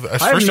that. I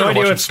have no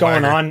idea what's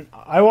going on.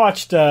 I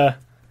watched.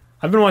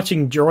 I've been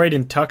watching Droid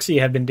and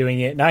Tuxie have been doing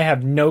it, and I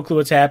have no clue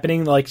what's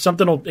happening. Like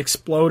something will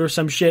explode or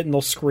some shit, and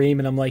they'll scream,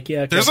 and I'm like,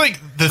 yeah. Okay. There's like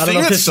the I don't thing know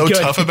if that's this so is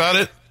good. tough about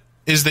it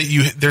is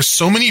that there's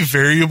so many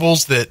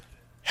variables that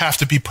have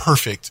to be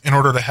perfect in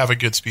order to have a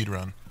good speed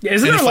run. Yeah,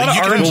 isn't and there a if, lot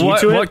like, of you can- RNG Well,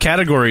 to it? what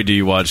category do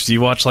you watch? Do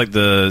you watch like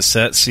the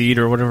set seed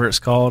or whatever it's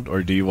called,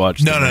 or do you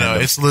watch? No, the no, no.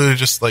 random? It's literally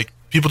just like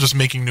people just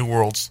making new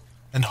worlds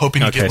and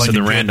hoping to Okay, get like so a the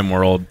good- random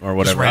world or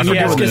whatever. I random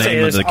forget Yeah, I was what the gonna say name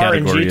of there's the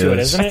category RNG to it,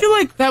 is. isn't I it? feel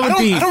like that would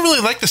be. I don't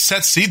really like the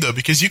set seed though,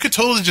 because you could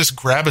totally just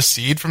grab a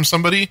seed from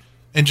somebody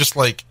and just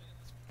like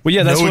Well,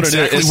 yeah, that's know what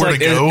exactly it is. It's where like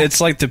to go.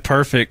 it's like the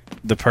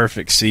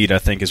perfect seed. I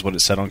think is what it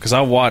said on. Because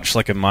I watched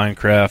like a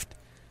Minecraft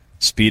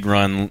speed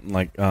run,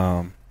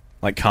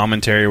 like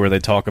commentary where they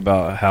talk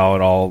about how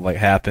it all like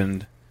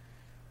happened,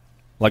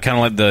 like kind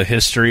of like the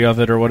history of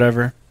it or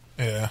whatever.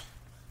 yeah.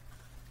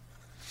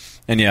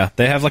 And yeah,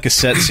 they have like a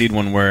set seed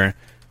one where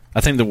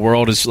I think the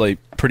world is like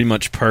pretty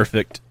much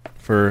perfect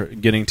for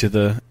getting to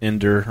the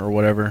ender or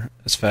whatever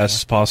as fast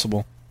as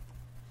possible.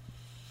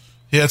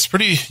 Yeah, it's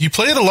pretty. You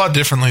play it a lot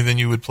differently than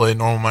you would play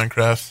normal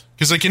Minecraft.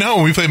 Because, like,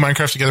 when we played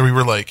Minecraft together, we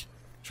were like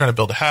trying to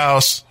build a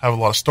house, have a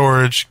lot of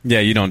storage, Yeah,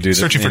 you don't do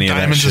searching for any of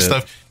that diamonds and shit.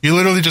 stuff. You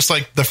literally just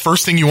like the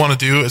first thing you want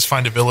to do is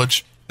find a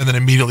village and then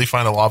immediately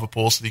find a lava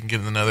pool so that you can get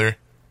in the nether.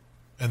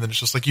 And then it's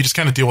just like you just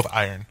kind of deal with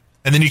iron.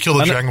 And then you kill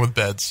the dragon with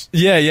beds.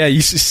 Yeah,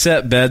 you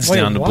set beds Wait,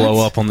 down to what?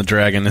 blow up on the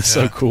dragon. It's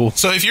so Yeah. cool.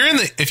 So if you're in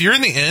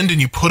the end and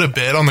you put a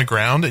bed on the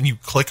ground and you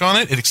click on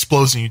it, it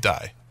explodes and you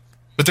die.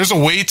 But there's a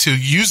way to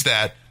use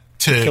that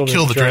to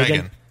kill the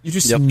dragon. You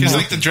just Yep. Because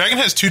like the dragon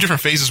has two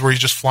different phases where he's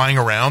just flying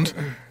around,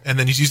 and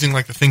then he's using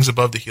like the things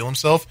above to heal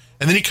himself,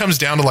 and then he comes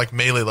down to like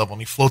melee level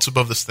and he floats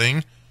above this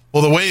thing.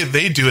 Well, the way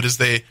they do it is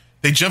they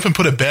jump and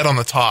put a bed on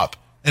the top,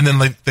 and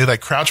then they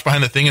like crouch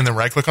behind the thing and then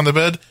right click on the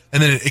bed,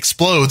 and then it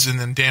explodes and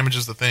then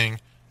damages the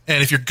thing.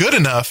 And if you're good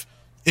enough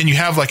and you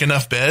have like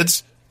enough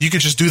beds, you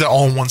could just do that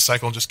all in one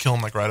cycle and just kill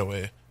him like right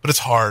away. But it's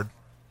hard.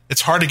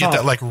 It's hard to get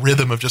that like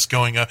rhythm of just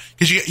going up,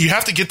 because you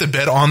have to get the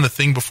bed on the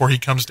thing before he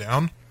comes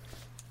down.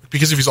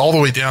 Because if he's all the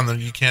way down,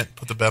 then you can't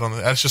put the bed on the.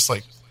 That's just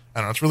like, I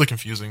don't know. It's really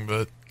confusing,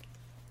 but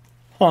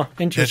Huh,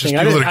 interesting.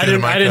 people that are good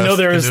at I didn't know Minecraft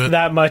there can was do it.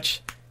 that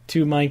much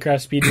to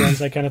Minecraft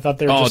speedruns. I kind of thought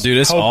there was Oh, just dude,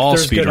 it's hope all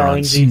there's good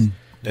speedruns. RNG.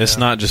 It's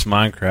not just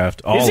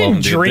Minecraft. All of them,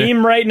 Isn't dude.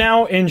 Dream right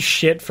now in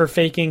shit for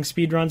faking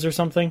speedruns or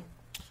something?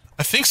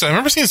 I think so. I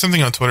remember seeing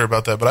something on Twitter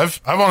about that. But I've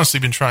honestly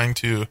been trying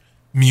to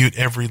mute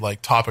every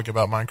like topic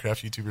about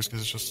Minecraft YouTubers because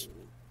it's just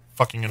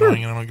fucking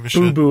annoying and I don't give a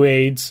Boo shit. boo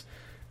AIDS.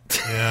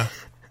 Yeah,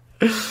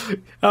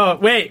 Oh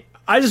wait,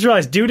 I just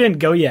realized Dude didn't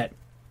go yet.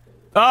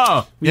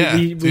 Oh,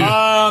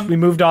 yeah. we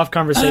moved off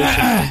conversation.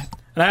 And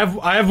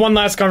I have one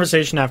last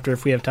conversation after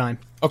if we have time.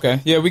 okay.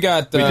 Yeah, we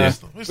got do. we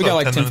We still got have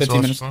like 10 10,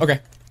 15 minutes. minutes left. Okay.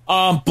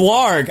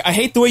 Blarg, I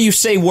hate the way you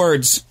say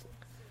words.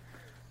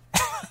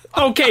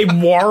 Okay,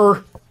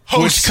 war.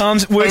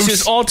 Which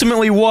is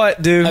ultimately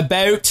what, dude?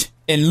 About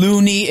and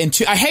loony and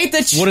I hate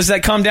that. What does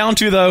that come down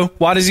to, though?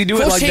 Why does he do it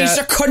Because like he's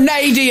that? a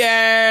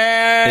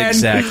Canadian.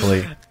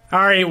 Exactly. All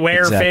right,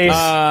 where face?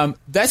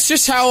 That's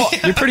just how.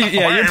 You're pretty.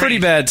 Yeah, you're pretty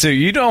bad too.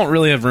 You don't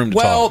really have room to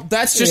Well, talk.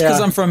 that's just because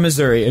I'm from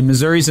Missouri, and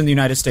Missouri's in the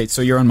United States,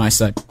 so you're on my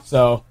side.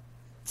 So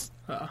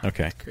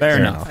Okay, fair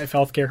enough. I have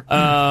healthcare.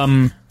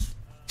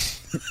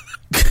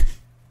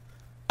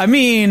 I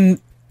mean,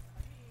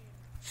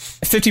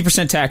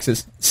 50%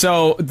 taxes.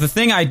 So the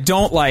thing I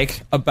don't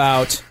like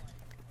about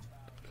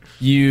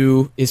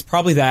you is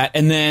probably that,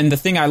 and then the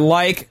thing I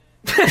like.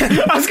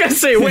 I was gonna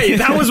say, wait,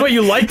 that was what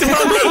you liked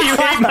about me? You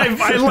hate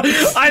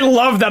my. I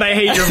love that. I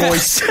hate your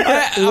voice.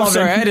 I'm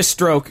sorry, I had a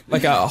stroke,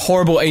 like a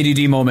horrible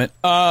ADD moment.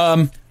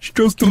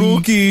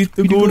 Strokey,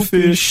 the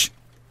goldfish.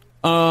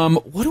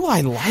 What do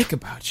I like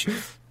about you?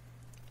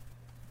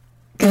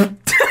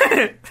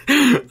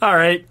 All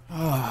right.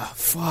 Oh,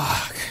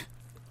 fuck.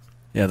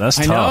 Yeah, that's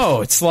tough. I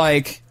know. It's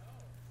like,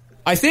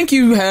 I think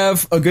you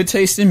have a good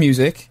taste in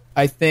music.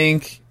 I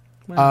think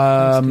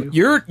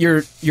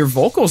your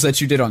vocals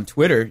that you did on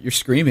Twitter, your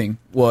screaming,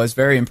 was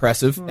very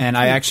impressive, and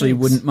I actually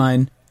wouldn't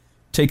mind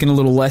taking a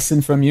little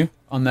lesson from you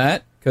on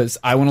that, because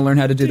I want to learn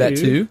how to do that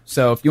too.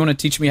 So if you want to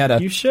teach me how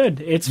to You should.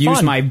 It's use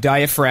fun. my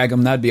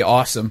diaphragm, that'd be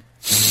awesome.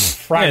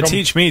 Yeah,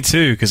 teach me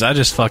too, because I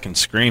just fucking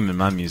scream in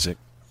my music.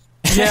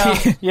 Yeah.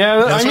 That's I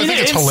why mean, I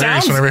think it's it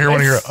hilarious sounds- whenever I hear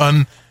one of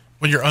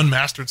it's- your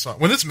unmastered song.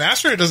 When it's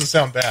mastered, it doesn't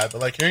sound bad, but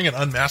like hearing an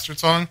unmastered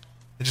song,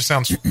 it just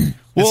sounds. It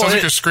sounds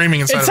like you're screaming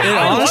inside of it's- it. It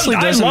I honestly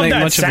love doesn't make that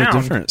much of sound.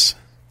 a difference.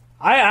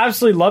 I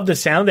absolutely love the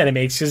sound that it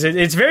makes because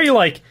it's very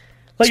like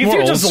It's if more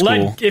you old just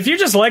school. if you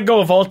just let go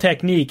of all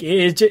technique,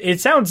 it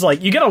sounds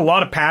like you get a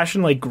lot of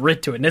passion, like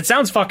grit to it, and it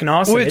sounds fucking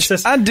awesome. Which it's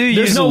just, I do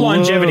there's use no a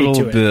longevity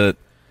little to it. bit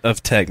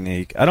of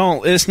technique. I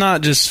don't. It's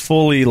not just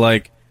fully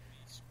like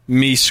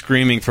me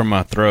screaming from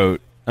my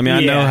throat. I mean, I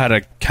know Yeah. how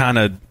to kind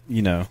of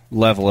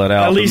level it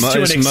out. At least but to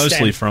an it's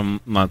mostly extent.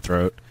 from my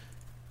throat.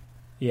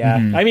 Yeah,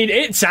 I mean,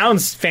 it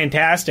sounds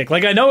fantastic.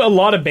 Like I know a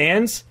lot of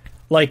bands,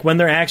 like when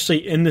they're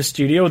actually in the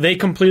studio, they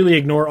completely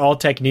ignore all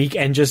technique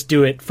and just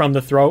do it from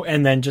the throat,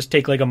 and then just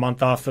take like a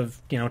month off of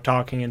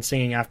talking and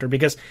singing after,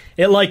 because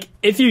it like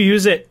if you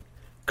use it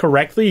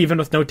correctly, even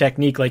with no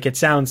technique, like it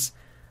sounds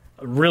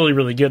really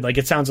really good. Like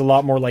it sounds a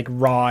lot more like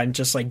raw and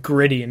just like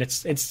gritty, and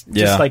it's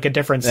just like a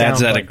different sound. Adds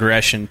that but-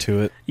 aggression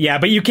to it. Yeah,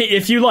 but you can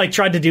if you like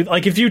tried to do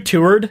like if you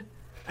toured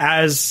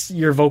as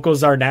your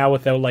vocals are now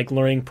without like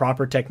learning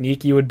proper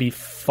technique, you would be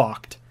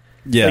fucked.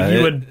 Yeah, Like,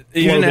 you would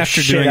even blow the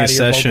after shit doing out a of your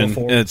vocal session,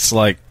 folds. it's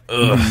like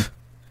ugh.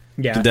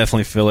 Yeah. You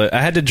definitely feel it.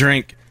 I had to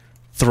drink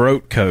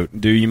throat coat.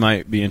 Dude, you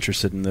might be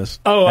interested in this.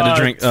 Oh, I had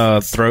to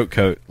drink throat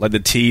coat, like the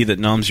tea that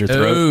numbs your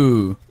throat.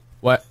 Ooh.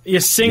 What? Yeah,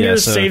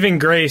 Singer's Yeah, so- Saving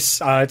Grace.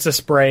 It's a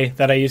spray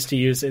that I used to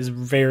use. Is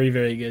very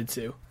very good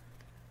too.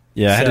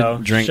 Yeah, I had So,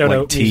 to drink shout like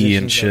out tea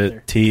and musicians out there.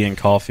 shit, tea and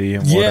coffee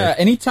and water. Yeah,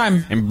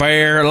 anytime And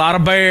bear, a lot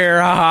of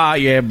bear, haha,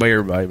 yeah,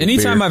 bear, baby.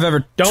 anytime bear. I've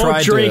ever Don't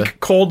tried drink to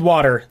cold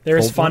water.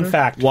 There's Cold fun water?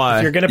 fact. Why?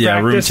 If you're gonna yeah,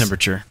 room practice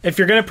temperature. If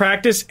you're gonna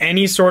practice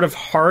any sort of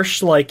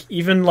harsh, like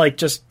even like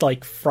just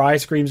like fry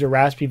screams or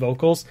raspy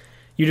vocals,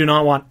 you do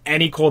not want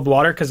any cold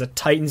water because it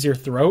tightens your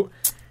throat.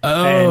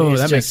 Oh, And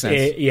it's that makes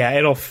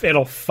just- sense.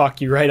 it'll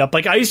fuck you right up.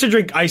 Like I used to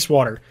drink ice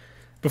water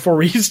before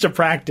we used to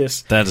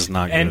practice, That is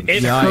not and good.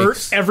 it Yikes.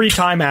 hurt every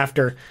time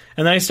after.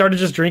 And then I started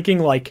just drinking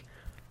like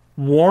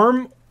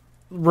warm,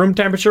 room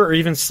temperature, or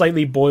even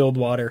slightly boiled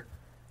water,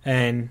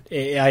 and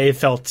it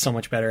felt so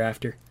much better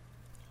after.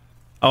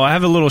 Oh, I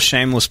have a little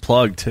shameless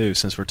plug too,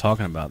 since we're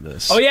talking about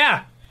this. Oh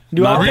yeah,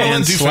 do my all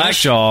band do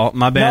Slackjaw.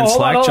 My band No,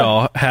 hold on, hold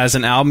Slackjaw has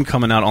an album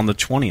coming out on the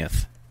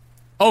 20th.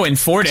 Oh, in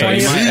 4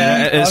 days.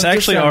 Yeah. It's Of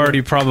actually December.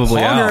 already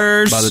probably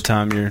Poggers. out by the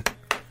time you're.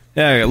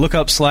 Yeah, look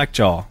up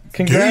Slackjaw.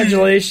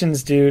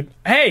 Congratulations, dude.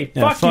 Hey,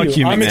 Yeah, fuck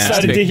you, I'm McNasty.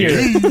 excited to hear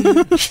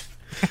it.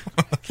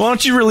 Why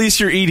don't you release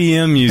your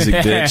EDM music,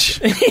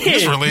 bitch?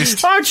 Just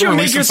released. Why don't you make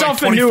released in,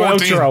 yourself like, a new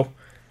 2014. outro?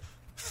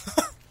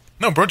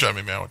 No, bro job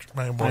me, man.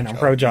 My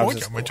Bro Jobs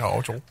is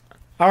outro.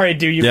 All right,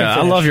 dude. You Yeah, can I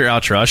finish. love your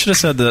outro. I should have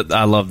said that.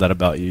 I love that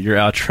about you. Your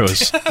outro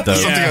is dope.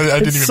 Something I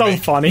didn't It's even so make.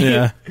 funny.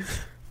 Yeah.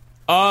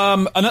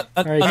 Another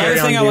carry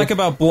on, thing I dude. like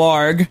about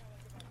Blarg,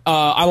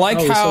 I like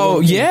Oh, so how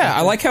what-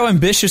 I like how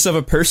ambitious of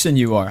a person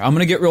you are. I'm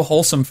gonna get real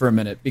wholesome for a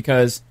minute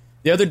because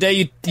the other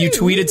day you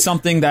tweeted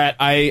something that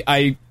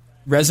I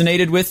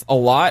resonated with a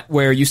lot,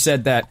 where you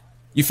said that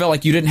you felt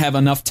like you didn't have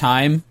enough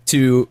time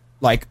to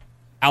like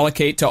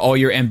allocate to all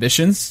your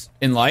ambitions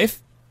in life.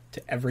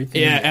 To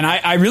everything. Yeah, and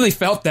I really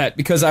felt that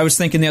because I was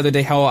thinking the other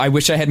day how I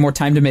wish I had more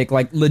time to make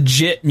like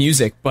legit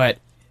music, but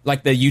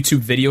like the YouTube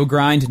video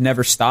grind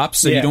never stops,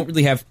 so you Yeah. don't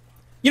really have.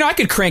 I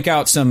could crank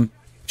out some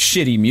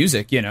shitty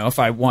music, if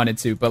I wanted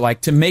to, but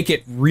like to make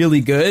it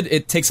really good,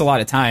 it takes a lot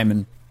of time,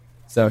 and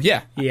so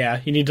yeah. Yeah,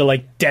 you need to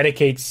like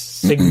dedicate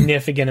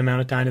significant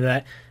amount of time to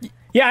that.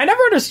 Yeah, I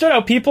never understood how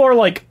people are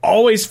like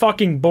always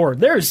fucking bored.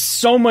 There's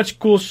so much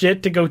cool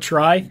shit to go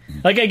try.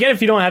 Like I get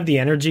if you don't have the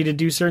energy to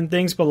do certain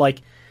things, but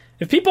like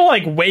if people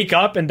like wake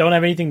up and don't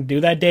have anything to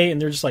do that day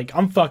and they're just like,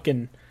 I'm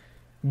fucking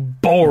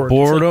bored.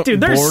 It's like,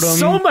 dude, there's Boredom.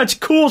 so much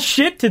cool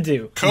shit to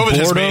do. COVID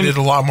has made it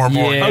a lot more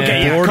boring. Yeah.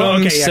 Okay, yeah,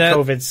 Boredom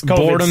COVID's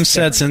boredom different.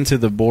 sets into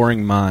the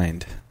boring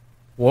mind.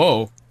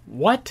 Whoa.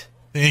 What?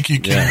 Thank you,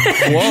 Ken.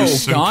 Whoa,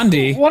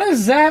 Gandhi. What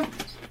is that?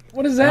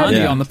 What is that?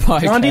 Gandhi Yeah. on the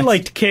podcast. Gandhi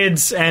liked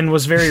kids and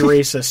was very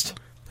racist.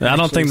 I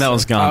don't think that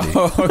was Gandhi.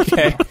 Oh,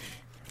 okay.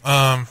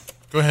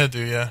 Go ahead,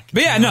 dude. Yeah.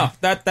 But yeah, no,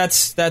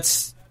 that's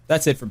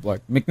it for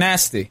Blurk.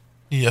 McNasty.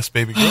 Yes,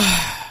 baby girl.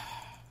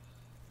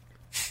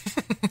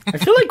 I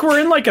feel like we're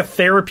in like a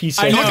therapy I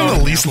session. feel like I'm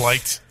the least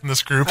liked in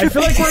this group. I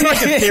feel like we're in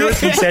like a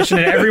therapy session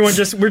and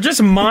we're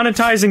just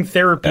monetizing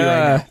therapy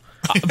right now.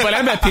 But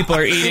I bet people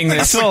are eating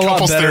this. I feel a lot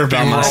Couples better therapy,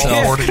 about we're all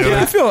myself. four together.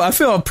 Yeah, I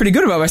feel pretty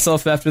good about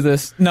myself after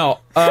this. No,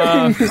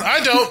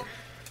 I don't.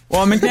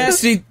 well,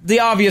 McNasty,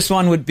 the obvious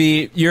one would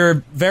be you're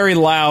very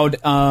loud,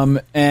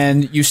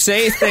 and you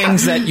say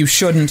things that you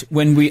shouldn't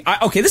when we.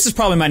 Okay, this is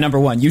probably my number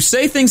one. You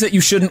say things that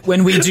you shouldn't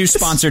when we do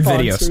sponsored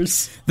videos.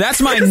 Sponsors.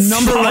 That's my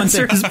number one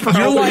thing. Sponsors,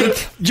 bro.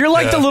 You're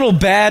like the little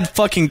bad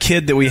fucking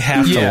kid that we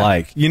have to Yeah.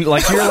 like. You're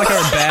like our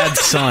bad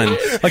son,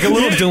 like a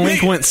little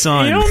delinquent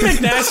son. You know what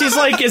McNasty's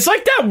like? It's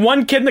like that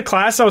one kid in the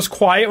class that was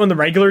quiet when the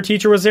regular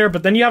teacher was there,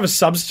 but then you have a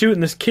substitute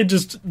and this kid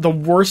just the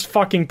worst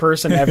fucking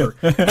person ever.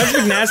 That's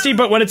McNasty,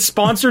 but when it's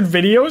sponsored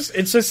videos,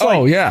 it's just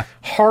like yeah.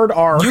 hard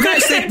R. You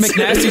guys think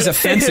McNasty's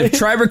offensive?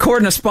 Try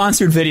recording a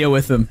sponsored video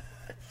with him.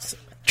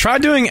 Try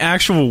doing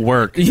actual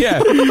work.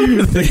 Yeah.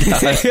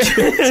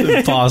 It's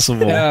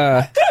impossible.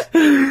 Yeah,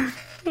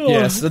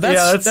 so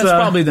that's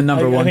probably the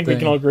number one I think thing. we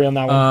can all agree on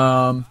that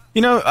one.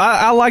 You know,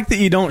 I like that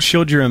you don't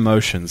shield your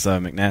emotions, though,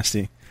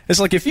 McNasty. It's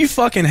like if you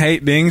fucking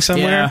hate being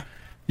somewhere, Yeah.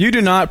 you do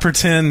not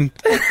pretend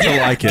to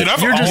like it. Dude,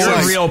 I've you're just always- You're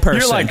a real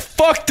person. You're like,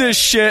 fuck this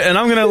shit, and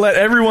I'm going to let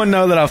everyone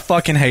know that I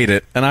fucking hate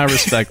it, and I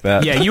respect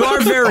that. yeah, you are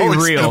very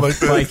Always real. been like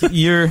that. Like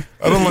you're.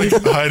 I don't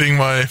like hiding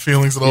my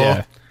feelings at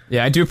all.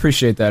 Yeah, I do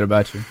appreciate that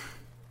about you.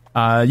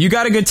 You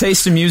got a good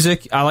taste in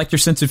music. I like your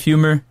sense of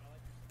humor.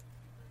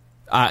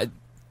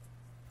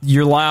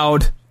 You're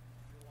loud.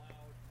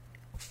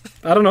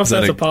 I don't know if that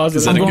that's a- a positive.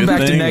 is that I'm a going good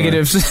back to thing, or-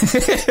 negatives.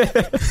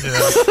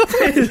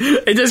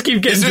 It just keeps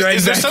getting Is there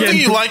dragged back something in.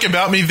 you like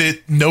about me that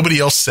nobody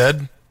else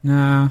said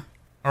Nah.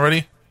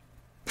 already?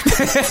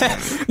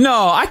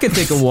 No, I could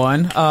think of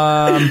one.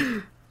 Oh,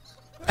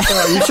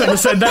 you shouldn't have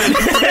said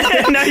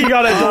that. Now you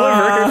gotta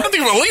deliver. I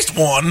think of at least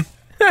one.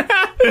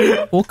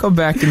 We'll come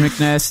back to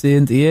McNasty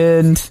in the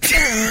end.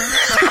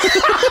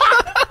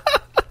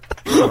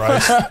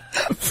 Christ.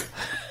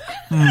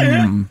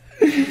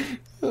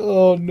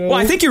 Oh no. Well,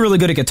 I think you're really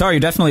good at guitar. You're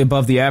definitely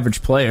above the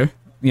average player.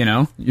 You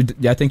know,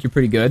 I think you're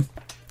pretty good.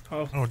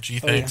 Oh, gee,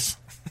 thanks.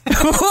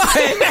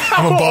 What?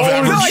 I'm above No, I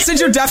average. said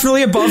you're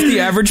definitely above the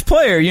average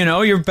player. You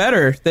know, you're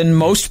better than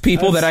most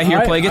people that I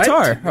hear play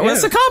guitar. yeah. Well,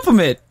 that's a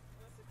compliment.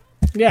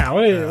 Yeah,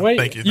 wait.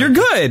 Thank you. You're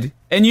good,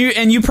 and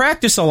you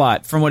practice a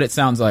lot, from what it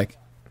sounds like.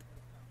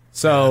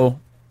 So,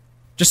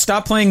 just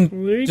stop playing.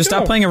 There you Just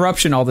stop go. playing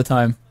Eruption all the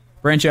time.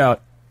 Branch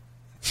out.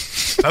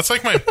 That's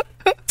like my.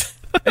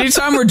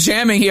 Anytime we're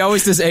jamming, he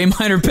always does A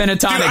minor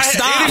pentatonic.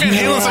 Stop. Eddie Van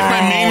Halen's like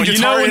my main You know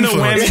guitar when the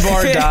influence. whammy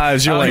bar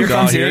dives, you're Oh, like, here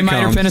comes the here A it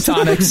minor comes.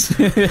 pentatonics.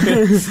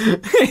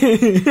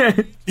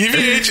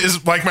 EVH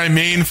is like my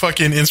main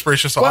fucking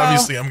inspiration, so Well,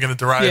 obviously I'm going to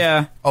derive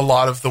yeah. a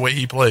lot of the way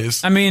he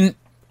plays. I mean,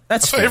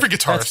 that's That's what fair. every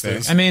That's guitarist fair.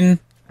 is. I mean,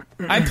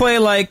 I play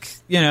like,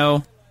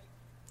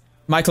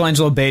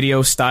 Michelangelo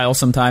Badio style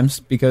sometimes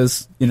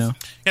because, Yeah,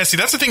 see,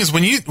 that's the thing is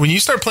when you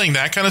start playing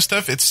that kind of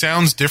stuff, it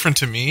sounds different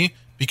to me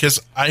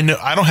because I know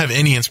I don't have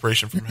any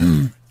inspiration from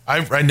him.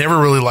 I never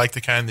really liked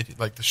the kind that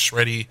like the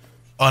shreddy,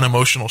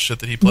 unemotional shit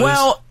that he plays.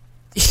 Well,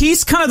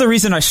 he's kind of the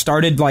reason I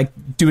started like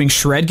doing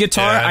shred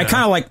guitar. Yeah, I I know.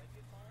 kind of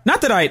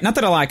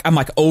like I'm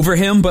like over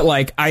him, but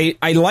like I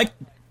like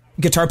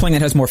guitar playing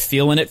that has more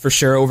feel in it for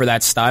sure over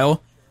that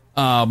style.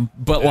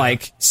 But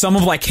like some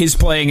of like his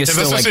playing is yeah,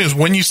 still that's what I'm like saying is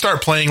when you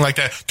start playing like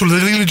that, to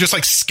literally just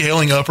like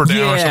scaling up or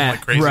down or something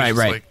like crazy. right, it's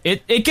right.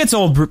 Like, It gets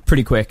old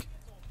pretty quick.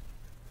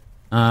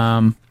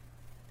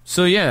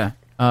 So yeah,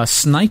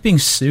 sniping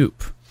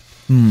soup.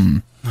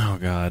 Oh,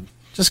 God.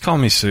 Just call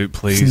me Soup,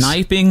 please.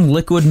 Sniping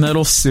liquid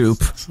metal soup.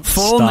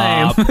 Full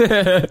Stop.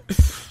 name.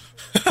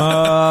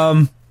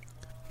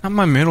 Not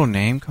my middle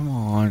name. Come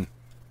on.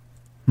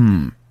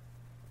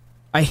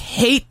 I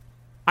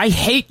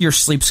hate your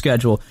sleep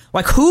schedule.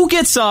 Like, who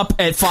gets up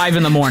at 5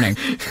 a.m?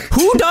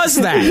 Who does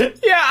that?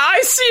 Yeah,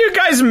 I see you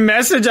guys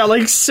message at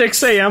like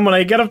 6 a.m. when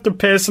I get up to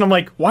piss, and I'm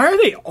like, why are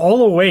they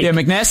all awake? Yeah,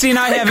 McNasty and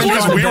I haven't because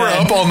gone to we were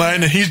bed. up all night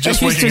and he's just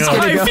He's waking just up.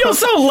 like- I feel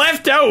so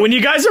left out when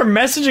you guys are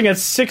messaging at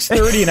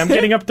 6:30 and I'm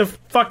getting up to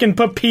fucking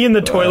put pee in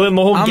the toilet and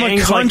the whole I'm a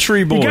gang's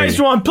country like, boy. You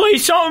guys want to play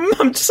something?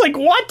 I'm just like,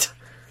 what?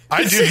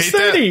 I It's do hate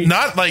 6:30. that.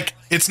 Not like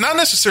it's not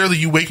necessarily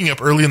you waking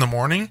up early in the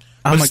morning.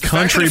 I'm but a it's the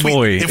fact that country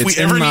boy. If we It's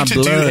in ever my need to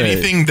do blood.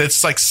 anything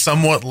that's like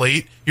somewhat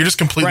late, you're just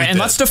completely Right, and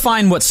dead. let's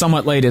define what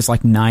somewhat late is,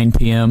 like 9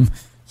 p.m.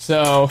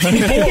 So, Bull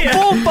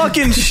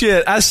fucking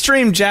shit. I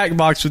streamed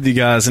Jackbox with you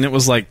guys, and it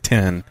was like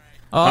 10.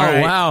 oh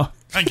right. wow,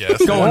 I guess.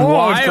 Going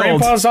wild.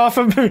 Grandpa's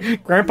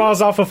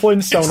off of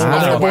Flintstone over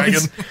there,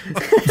 boys.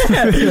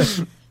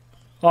 Wagon.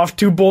 Off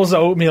 2 bowls of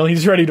oatmeal.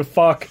 He's ready to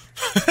fuck.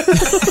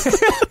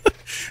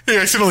 He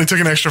accidentally took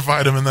an extra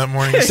vitamin that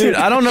morning. Dude,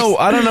 I don't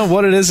know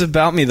what it is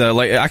about me, though.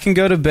 Like, I can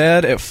go to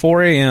bed at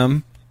 4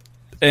 a.m.,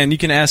 and you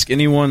can ask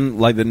anyone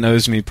like that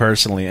knows me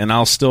personally, and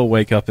I'll still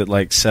wake up at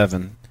like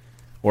 7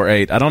 or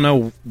 8. I don't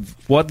know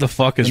what the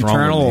fuck is wrong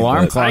with Internal me.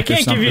 alarm but- clock. I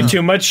can't give you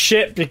too much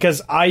shit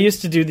because I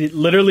used to do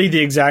literally the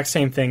exact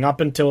same thing up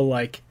until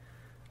like,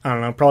 I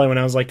don't know, probably when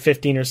I was like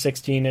 15 or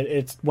 16,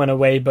 it went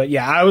away. But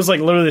yeah, I was like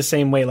literally the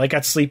same way. Like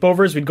at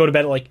sleepovers, we'd go to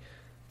bed at like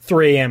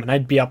 3 a.m. and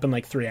I'd be up in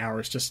like 3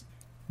 hours, just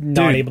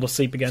not Dude, able to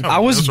sleep again. I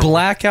was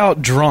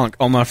blackout drunk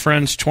on my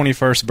friend's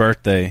 21st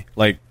birthday,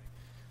 like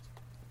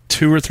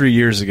 2 or 3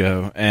 years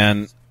ago,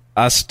 and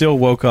I still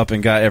woke up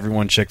and got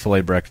everyone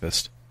Chick-fil-A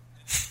breakfast.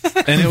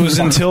 And it was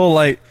until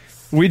like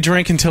we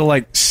drank until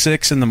like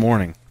 6 in the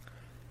morning.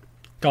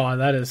 God,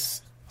 that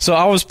is So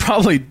I was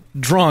probably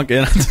drunk,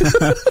 and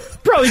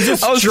probably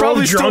just I was drunk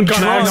probably still on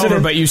drunk.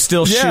 accident. But you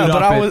still Yeah, shoot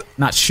but up. I was-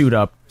 Not shoot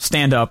up.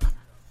 Stand up.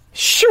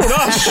 Shoot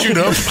up! Shoot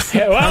up.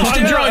 Yeah, well,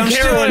 I'm drunk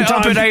heroin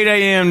up time. at 8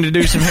 a.m. to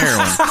do some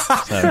heroin.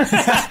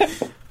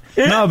 So.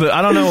 No, but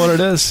I don't know what it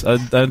is.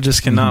 I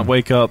just cannot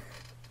wake up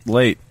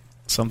late.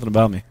 Something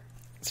about me.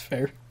 It's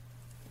fair.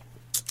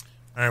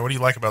 All right, what do you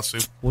like about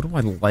Soup? What do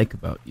I like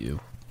about you?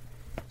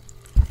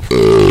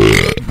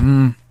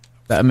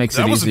 That makes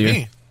That it wasn't easier.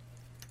 me.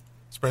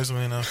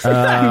 Surprisingly enough.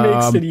 That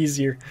makes it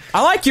easier.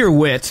 I like your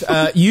wit.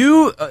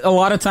 You a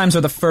lot of times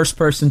are the first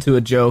person to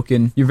a joke,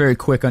 and you're very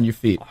quick on your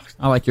feet.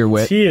 I like your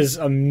wit. He is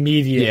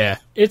immediate. Yeah.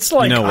 It's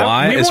like You know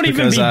why? we It's won't even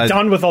because be I-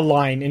 done with a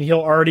line, and he'll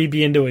already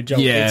be into a joke.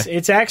 Yeah.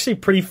 It's actually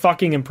pretty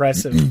fucking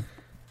impressive.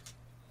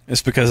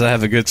 It's because I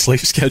have a good sleep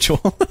schedule.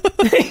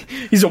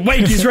 He's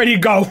awake. He's ready to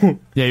go.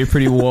 Yeah, you're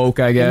pretty woke,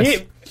 I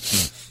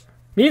guess.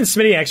 Me and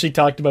Smitty actually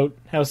talked about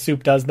how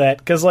Soup does that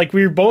because like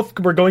we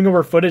were going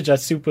over footage that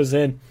Soup was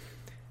in,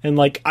 and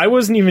like I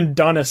wasn't even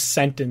done a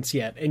sentence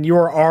yet, and you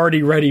were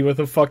already ready with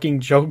a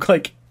fucking joke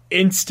like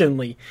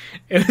instantly.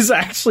 It was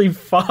actually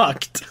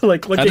fucked.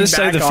 Like looking I just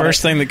say back the on first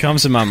it. thing that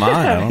comes to my mind.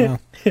 I don't know.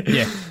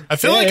 Yeah. I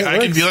feel Yeah, like it I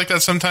can works. be like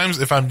that sometimes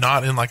if I'm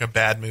not in like a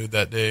bad mood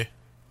that day.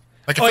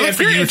 Like I Oh, feel yeah, like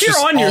for you, if it's you're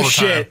just on all your the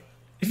shit, time.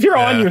 if you're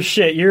on Yeah. your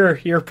shit,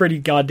 you're pretty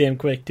goddamn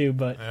quick too.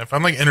 But Yeah, if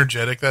I'm like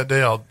energetic that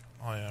day,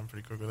 I'm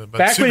pretty quick with it. But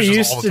back Soup when is you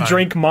just all used the to time.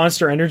 drink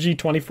Monster Energy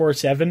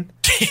 24/7.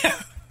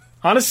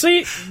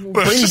 Honestly,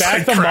 bring just, back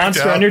like, the cracked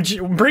Monster out. Energy.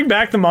 Bring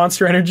back the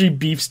Monster Energy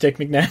beef stick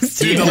McNasty.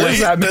 Dude, What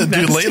is that,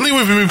 McNasty? lately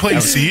we've been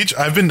playing Siege.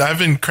 I've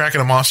been cracking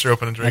a Monster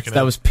open and drinking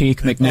That it. was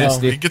peak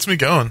McNasty. It gets me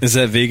going. Is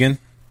that vegan?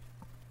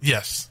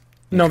 Yes.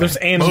 No, there's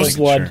animal Most-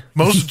 blood. sure.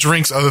 Most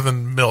drinks other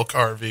than milk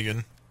are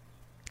vegan.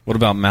 What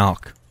about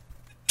milk?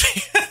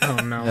 Oh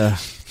no. Yeah.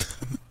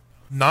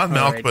 Not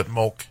milk, right. but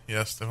milk.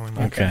 Yes, definitely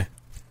milk. Okay.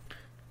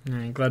 All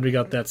right, glad we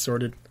got that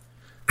sorted.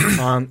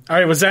 All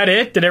right, was that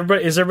it?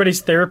 Is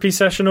everybody's therapy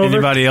session over?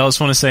 Anybody else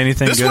want to say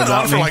anything This good went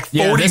about on for me? like 40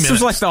 Yeah, this minutes.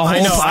 was like the whole I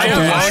know. I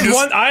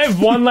podcast.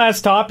 have one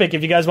last topic.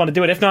 If you guys want to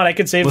do it, if not, I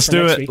could save Let's it for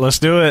do next it. week. Let's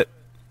do it.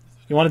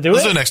 You want to do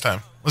Let's do it it? next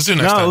time. Let's do it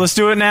next No, time. let's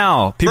do it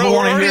now. People Bro, we're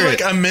want to already hear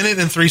like it. a minute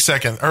and 3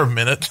 seconds. Or a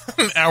minute.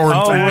 An hour and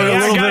Oh, 3 we're a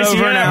minutes. little guys, bit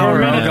over an yeah, hour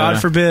we're a now. minute.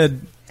 God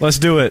forbid. Let's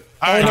do it.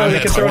 All right, Oh no, go they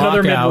ahead. can throw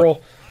another Clock out.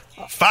 mid-roll.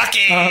 Fuck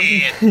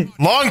it.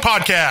 Long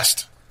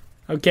podcast.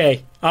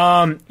 Okay.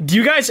 Do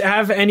you guys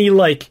have any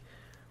like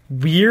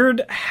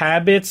weird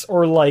habits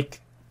or like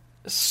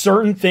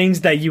certain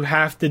things that you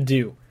have to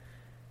do?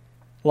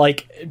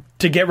 Like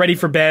to get ready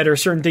for bed or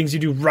certain things you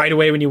do right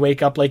away when you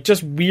wake up, like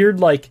just weird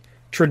like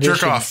traditions.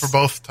 Jerk off for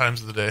both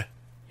times of the day.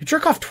 You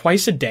jerk off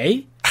twice a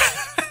day?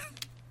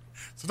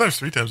 Sometimes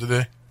 3 times a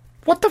day.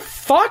 What the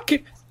fuck?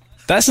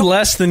 That's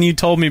less than you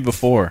told me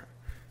before.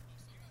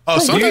 Oh,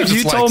 sometimes you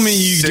it's like told me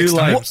you 6 do,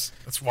 like- times.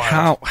 That's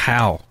wild.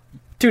 How?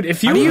 Dude,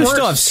 if you How do you weren't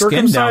still have skin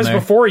down circumcised there?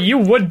 before, you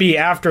would be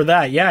after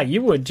that. Yeah,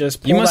 you would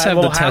just pull You must that have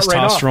the little hat right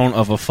off. testosterone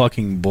of a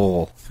fucking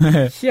bull.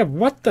 Yeah,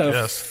 what the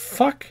Yes.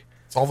 fuck?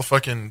 It's all the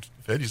fucking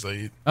veggies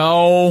I eat.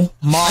 Oh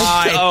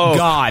my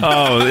God.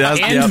 Oh, that's,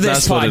 End yep, this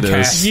that's what it podcast.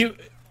 is.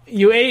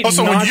 You ate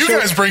Also, when you nacho-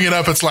 guys bring it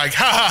up, it's like,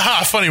 ha ha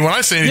ha, funny. When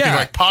I say anything Yeah,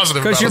 like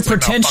positive about because it, you're it's like,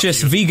 no, fuck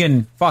pretentious you.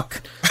 vegan. Fuck.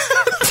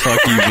 Fuck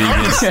you,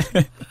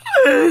 vegans.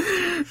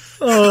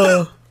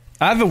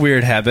 I have a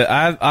weird habit.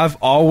 I've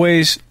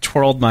always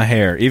twirled my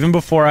hair, even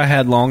before I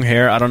had long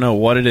hair. I don't know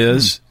what it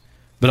is,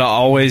 but I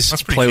always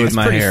That's pretty play cute. with It's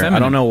my pretty hair. I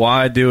feminine. don't know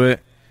why I do it.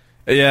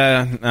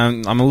 Yeah,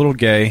 I'm a little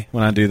gay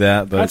when I do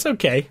that, but That's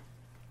okay.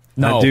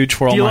 No. I do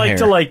twirl Do you my like hair.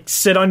 to like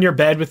sit on your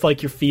bed with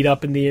like your feet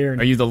up in the air?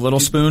 And, Are you the little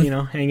spoon? you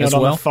know, hang as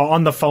out on well?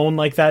 on the phone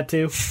like that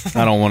too?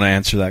 I don't want to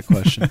answer that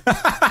question.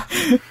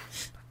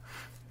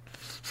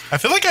 I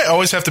feel like I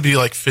always have to be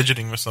like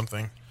fidgeting with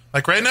something.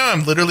 Like right now,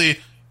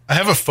 I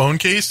have a phone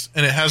case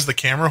and it has the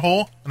camera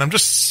hole, and I'm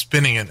just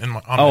spinning it in my.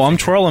 On Oh, my I'm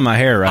finger. twirling my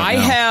hair right I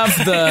now.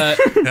 have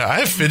the Yeah, I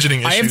have fidgeting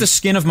issues. I have the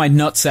skin of my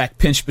nutsack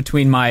pinched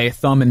between my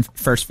thumb and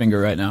first finger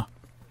right now.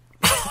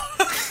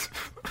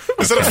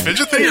 Is that a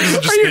fidget thing or does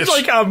it just Are you itch?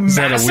 like a Is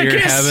that a weird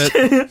masochist?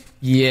 habit?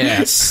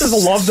 Yes.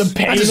 Just love the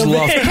pain. I just of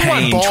love it.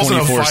 pain balls in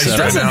a vice 24/7. right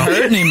Doesn't now.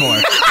 hurt anymore.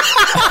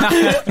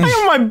 I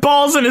have my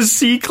balls in a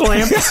C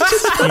clamp.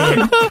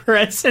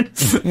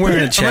 Present. Wearing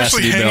a I'm actually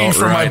chastity hanging belt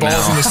from my right balls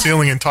in now. the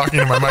ceiling and talking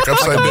to my mic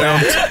upside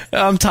down.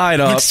 I'm tied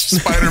up.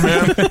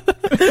 Spider-Man.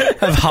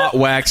 I have hot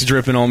wax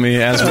dripping on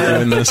me as we're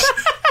doing this.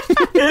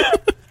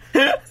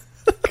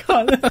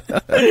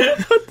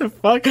 What the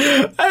fuck?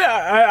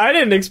 I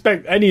didn't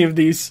expect any of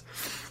these.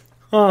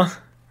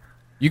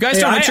 You guys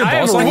don't hit your I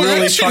balls have a like Well, that? at really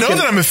least you know fucking-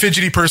 that I'm a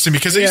fidgety person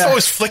because I used to Yeah.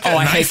 always flick that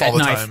I hate knife all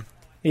that the knife. time.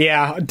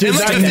 Yeah, dude. And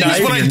like, that the thing is,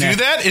 knife- when I in your do neck.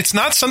 that, it's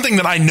not something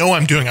that I know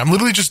I'm doing. I'm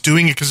literally just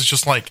doing it because it's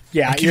just like,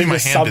 yeah, I'm you keeping my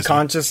just hand busy.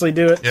 subconsciously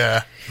do it.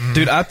 Yeah.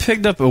 Dude, I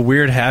picked up a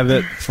weird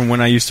habit from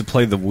when I used to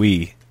play the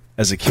Wii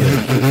as a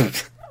kid.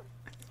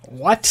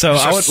 What? So I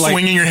Start would like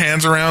swinging your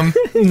hands around.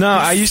 no,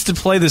 I used to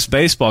play this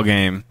baseball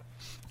game,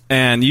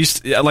 and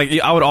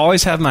I would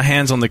always have my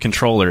hands on the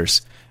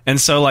controllers, and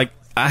so like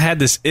I had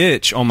this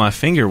itch on my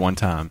finger one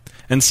time,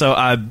 and so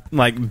I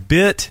like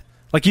bit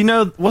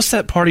what's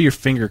that part of your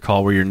finger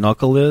called where your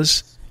knuckle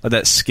is, like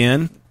that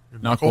skin,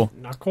 Knuckle.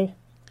 Knuckle?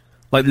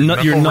 like your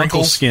knuckle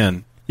wrinkles?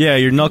 skin. Yeah,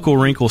 your knuckle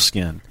wrinkle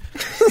skin.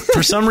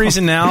 For some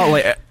reason now,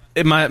 like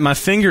my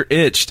finger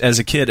itched as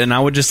a kid, and I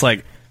would just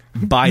like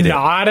bite it.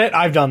 Not it.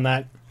 I've done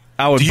that.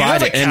 I would Do you bite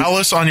have a it. And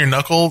callus on your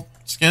knuckle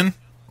skin?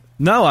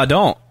 no, I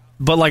don't.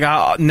 But like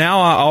I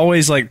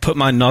always like put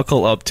my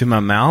knuckle up to my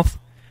mouth,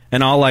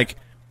 and I'll like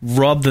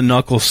rub the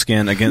knuckle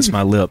skin against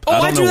my lip. Oh, I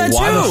I don't do know that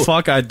why too. the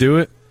fuck I do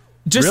it.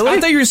 Just Really? I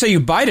thought you were gonna say you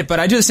bite it, but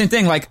I do the same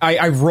thing. Like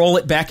I roll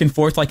it back and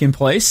forth, like in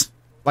place,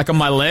 like on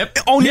my lip.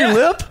 On Yeah.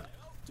 your lip?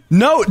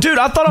 No, dude,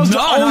 I thought I was No,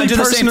 the no, I only do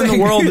the person same in the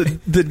thing. world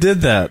that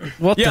did that.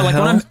 What Yeah, the like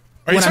hell? when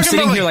Are you I'm talking sitting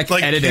about here like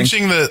editing.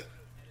 pinching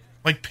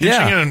pinching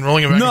Yeah. it and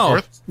rolling it back No.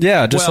 and forth?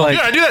 Yeah, just Well, like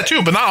Yeah, I do that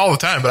too, but not all the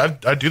time.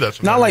 But I do that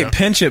sometimes. not like yeah.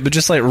 pinch it, but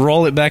just like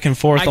roll it back and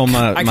forth on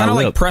my I my kind of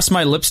lip. like press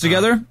my lips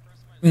together,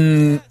 yes,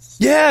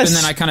 and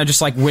then I kind of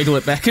just like wiggle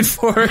it back and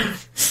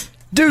forth.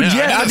 dude, Yeah,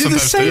 yeah, I I do do that the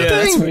sometimes same too.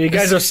 Yeah, thing. You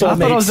guys are I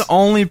thought I was soulmates. the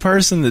only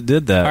person that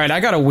did that. All right, I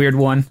got a weird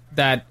one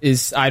that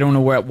is I don't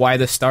know why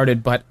this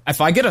started, but if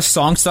I get a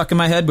song stuck in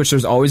my head, which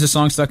there's always a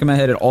song stuck in my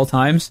head at all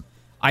times,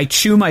 I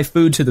chew my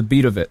food to the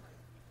beat of it.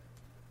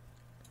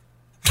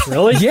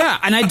 Really? Yeah,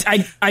 and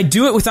I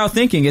do it without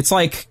thinking. It's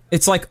like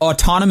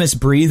autonomous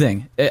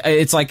breathing.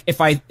 It's like if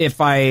I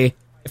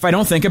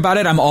don't think about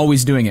it, I'm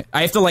always doing it.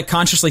 I have to like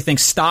consciously think,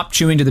 stop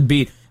chewing to the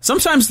beat.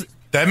 Sometimes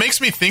That makes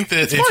me think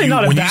that if Probably you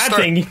not a when you bad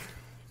start, thing.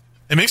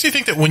 it makes me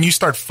think that when you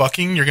start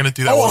fucking, you're gonna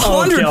do that. one.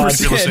 100%. You're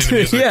listening to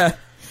music. Yeah.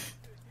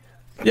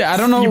 Yeah, I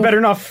don't know. You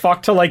better not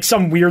fuck to like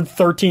some weird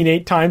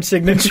 13/8 time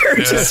signature.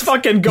 Just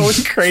fucking going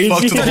crazy.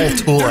 Fuck to the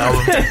whole Tool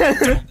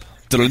album.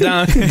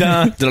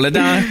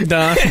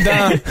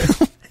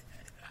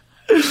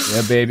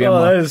 Yeah, baby. I'm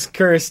Oh, that like, is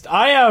cursed.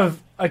 I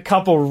have a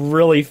couple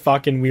really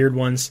fucking weird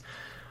ones.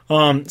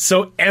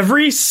 So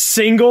every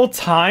single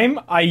time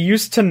I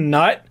used to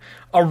nut,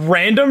 a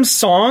random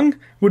song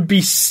would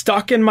be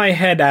stuck in my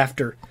head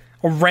after.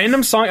 A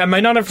random song I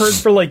might not have heard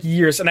for like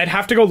years, and I'd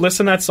have to go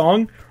listen to that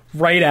song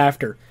right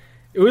after.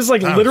 It was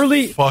like That was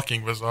literally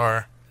fucking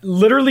bizarre.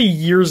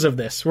 years of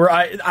this where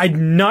I'd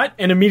nut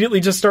and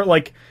immediately just start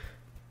like,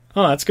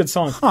 oh, that's a good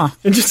song. Huh.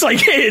 And just like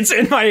it's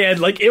in my head.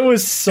 Like it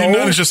was so And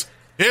then it's just,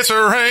 it's a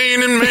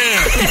raining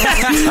man.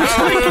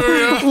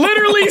 Hallelujah.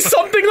 literally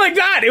something like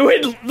that. It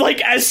would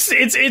like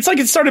it's like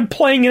it started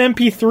playing in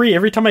MP3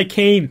 every time I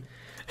came.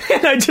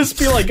 And I'd just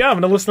be like, oh, I'm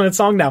gonna listen to that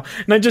song now.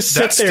 And I just sit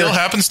That there. still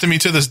happens to me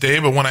to this day,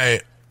 but when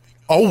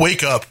I'll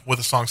wake up with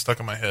a song stuck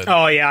in my head.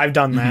 Oh yeah, I've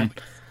done that.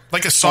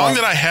 Like a song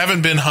that I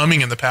haven't been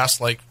humming in the past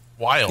like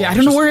while. Yeah, I It's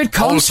don't know just where it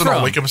all of a comes sudden I'll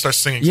from. wake up and start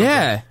singing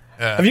yeah. something.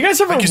 Yeah. Have you guys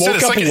ever Like you said, woke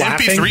it's up like an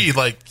laughing? MP3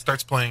 like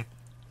starts playing.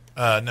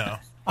 No.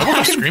 I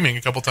was screaming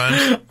a couple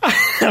times.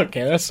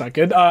 Okay, that's not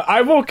good.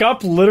 I woke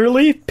up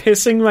literally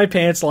pissing my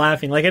pants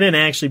laughing. Like I didn't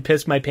actually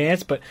piss my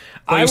pants, but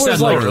I you said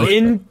was like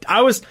literally.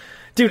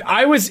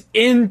 I was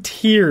in You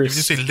tears.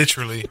 just say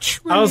literally.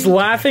 I was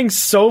laughing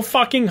so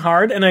fucking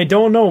hard, and I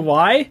don't know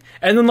why.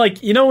 And then,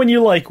 like, you know, when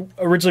you like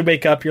originally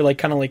wake up, you're like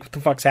kind of like, what the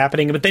fuck's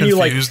happening? But then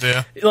Confused, you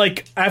yeah.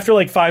 like after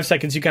like 5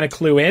 seconds, you kind of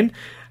clue in.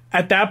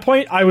 At that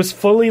point, I was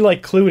fully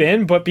like clued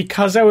in, but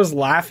because I was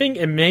laughing,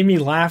 it made me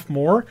laugh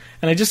more,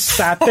 and I just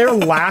sat there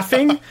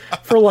laughing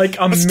for like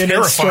a minute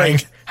terrifying.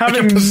 straight, Like having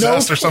you're no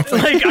possessed or something.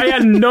 like I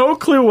had no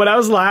clue what I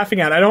was laughing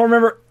at. I don't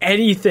remember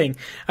anything.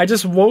 I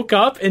just woke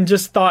up and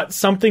just thought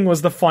something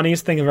was the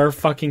funniest thing I've ever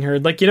fucking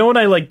heard. Like, you know when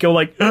I like go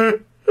like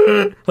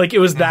like it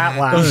was that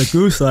laugh.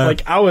 Goose laugh.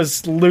 Like I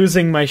was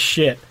losing my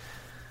shit.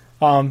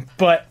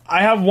 But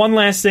I have one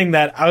last thing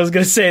that I was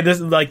gonna say.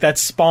 This like that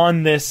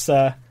spawned this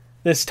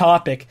this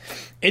topic.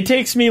 It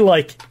takes me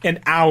like an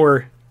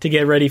hour to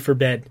get ready for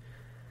bed.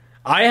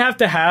 I have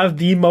to have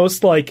the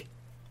most like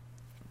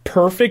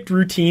perfect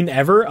routine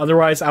ever,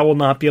 otherwise I will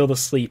not be able to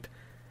sleep.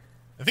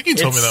 I think you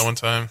told me It's- that one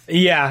time.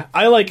 Yeah,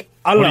 I don't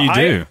What know.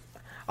 do you do?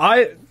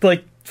 I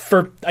like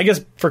I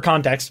guess for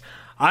context,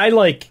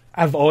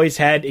 I've always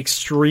had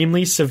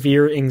extremely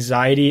severe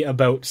anxiety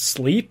about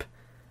sleep.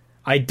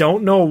 I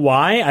don't know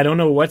why. I don't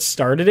know what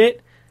started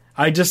it.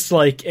 I just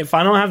like if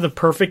I don't have the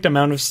perfect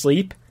amount of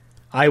sleep,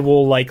 I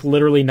will like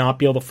literally not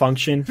be able to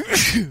function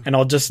and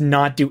I'll just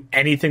not do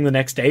anything the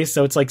next day.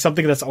 So it's like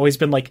something that's always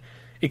been like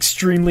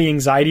extremely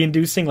anxiety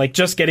inducing. Like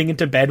just getting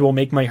into bed will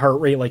make my heart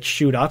rate like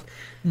shoot up.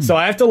 So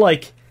I have to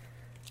like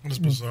It's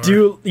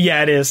bizarre.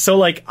 yeah, it is. So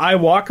like I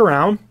walk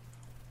around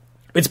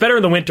It's better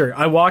in the winter.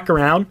 I walk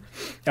around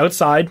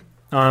outside.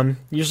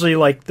 Usually,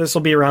 like, this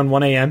will be around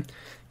 1 a.m.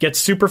 Get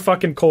super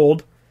fucking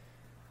cold.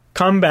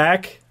 Come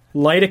back,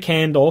 light a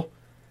candle,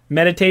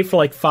 meditate for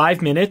like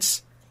 5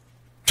 minutes.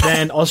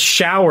 Then I'll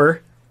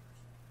shower.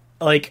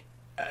 Like,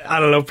 I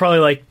don't know, probably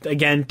like,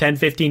 again, 10,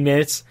 15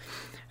 minutes.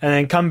 And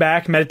then come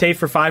back, meditate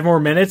for 5 more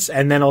minutes,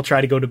 and then I'll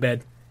try to go to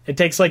bed. It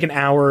takes like an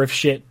hour of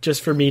shit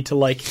just for me to,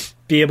 like,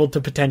 be able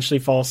to potentially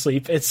fall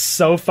asleep. It's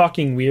so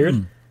fucking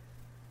weird.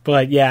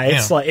 But yeah,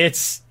 it's like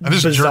it's I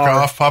just bizarre. jerk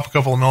off, pop a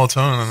couple of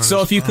melatonin. And then So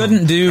just, if you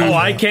couldn't do,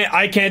 I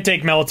can't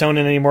take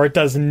melatonin anymore. It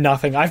does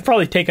nothing. I've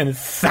probably taken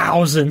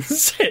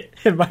thousands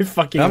in my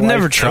fucking I've life.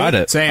 never tried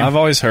it. Same. I've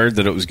always heard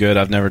that it was good.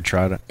 I've never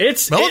tried it.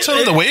 It's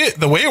melatonin,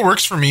 the way it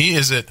works for me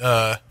is it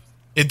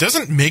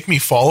doesn't make me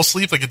fall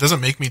asleep, like it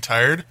doesn't make me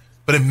tired,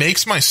 but it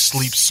makes my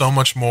sleep so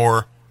much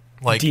more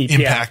like Deep, yeah.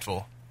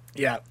 impactful.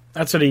 Yeah,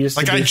 that's what it used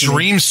Like to be. I for me.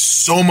 dream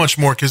so much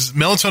more because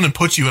melatonin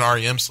puts you in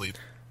REM sleep.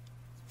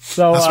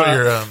 So That's why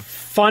you're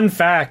fun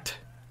fact.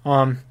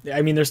 I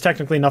mean, there's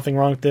technically nothing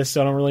wrong with this,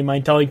 so I don't really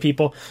mind telling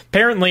people.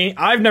 Apparently,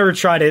 I've never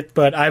tried it,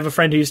 but I have a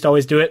friend who used to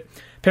always do it.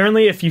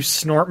 Apparently, if you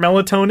snort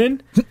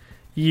melatonin,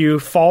 you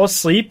fall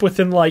asleep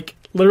within like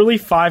literally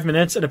 5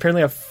 minutes, and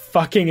apparently have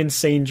fucking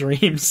insane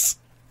dreams.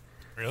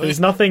 really. There's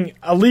nothing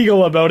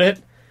illegal about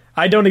it.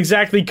 I don't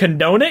exactly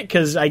condone it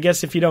because I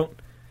guess if you don't,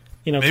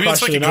 Maybe it's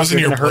crush like it it enough, goes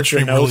into you're your gonna hurt your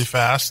bloodstream really nose.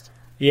 fast.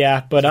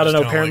 Yeah, but I don't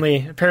know. just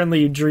kinda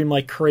Apparently you dream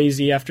like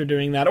crazy after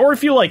doing that. Or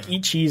if you like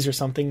eat cheese or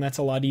something, that's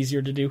a lot easier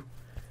to do.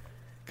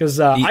 Because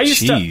I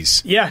used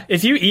cheese? to, yeah.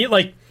 If you eat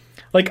like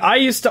I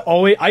used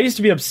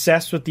to be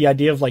obsessed with the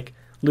idea of like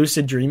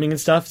lucid dreaming and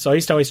stuff. So I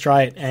used to always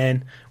try it.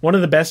 And one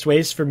of the best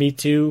ways for me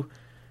to,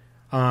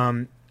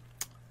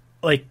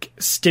 like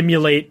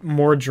stimulate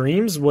more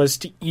dreams was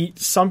to eat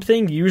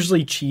something.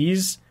 Usually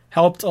cheese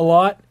helped a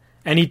lot,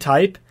 any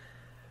type.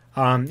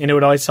 And it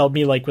would always help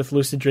me like with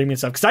lucid dreaming and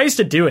stuff. Because I used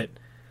to do it.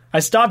 I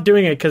stopped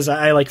doing it because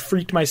I like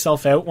freaked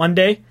myself out one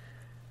day.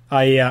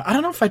 I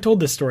don't know if I told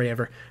this story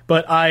ever,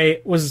 but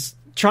I was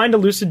trying to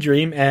lucid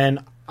dream and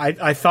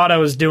I thought I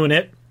was doing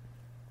it.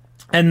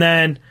 And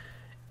then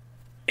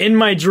in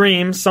my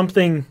dream,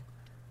 something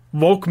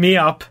woke me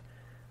up,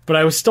 but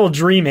I was still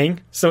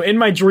dreaming. So in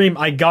my dream,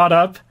 I got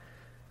up,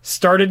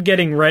 started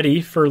getting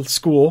ready for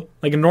school,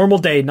 like a normal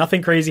day,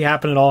 nothing crazy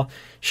happened at all.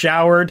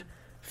 Showered,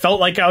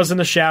 felt like I was in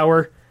the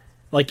shower,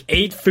 like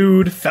ate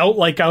food, felt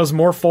like I was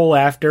more full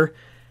after.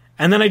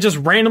 And then I just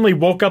randomly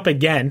woke up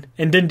again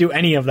and didn't do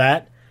any of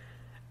that.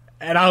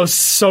 And I was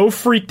so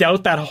freaked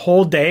out that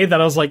whole day that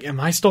I was like, am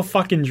I still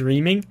fucking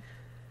dreaming?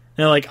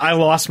 And like, I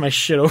lost my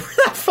shit over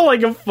that for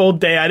like a full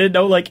day. I didn't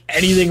know like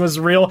anything was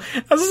real.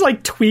 I was just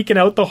like tweaking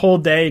out the whole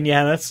day. And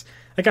yeah,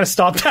 I kind of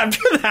stopped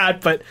after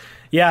that. But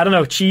yeah, I don't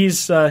know.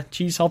 Cheese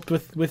helped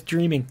with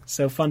dreaming.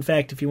 So fun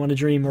fact, if you want to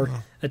dream or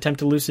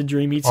attempt to lucid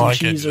dream, eat some I can't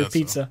cheese do or that,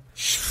 pizza.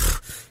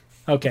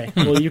 Okay.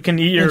 Well, you can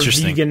eat your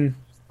Interesting. vegan.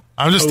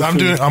 I'm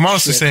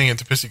honestly Shit. saying it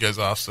to piss you guys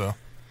off. So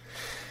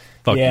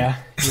Fuck Yeah,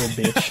 you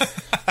little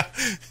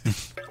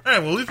bitch. all right,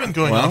 well we've been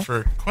going Well. on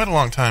for quite a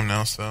long time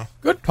now. So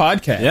good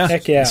podcast. Yeah.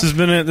 Heck yeah. This has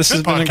been a Good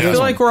good podcast. I feel one.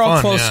 like we're all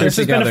Fun, closer yeah. This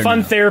has been together a fun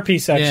now. therapy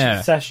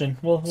Yeah. session.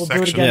 We'll do it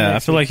Section. again. Yeah, I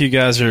next feel week. like you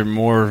guys are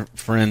more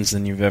friends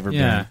than you've ever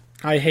Yeah. been.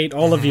 I hate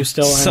all of you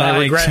still, and I Psyched.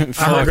 regret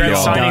Fuck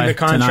y'all. signing the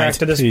contract Tonight.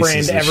 to this Pieces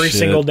brand of every shit.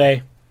 single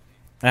day.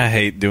 I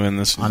hate doing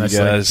this with Honestly,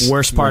 you guys.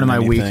 worst part more of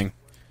than my week. anything.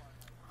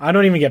 I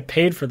don't even get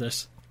paid for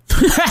this,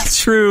 That's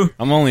true.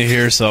 I'm only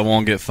here so I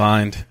won't get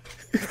fined.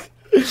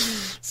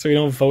 so we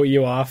don't vote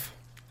you off.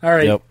 All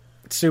right, Yep.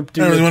 Soup,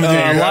 do Hey, your you wanna do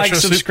your Like, outro,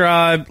 Soup?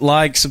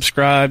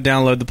 subscribe,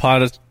 download the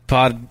pod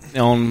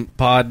on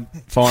Pod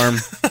Farm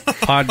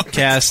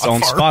podcast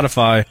on Farm?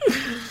 Spotify.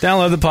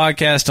 Download the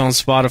podcast on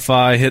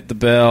Spotify. Hit the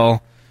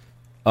bell.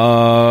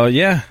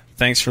 Yeah.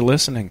 Thanks for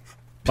listening.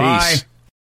 Peace. Bye.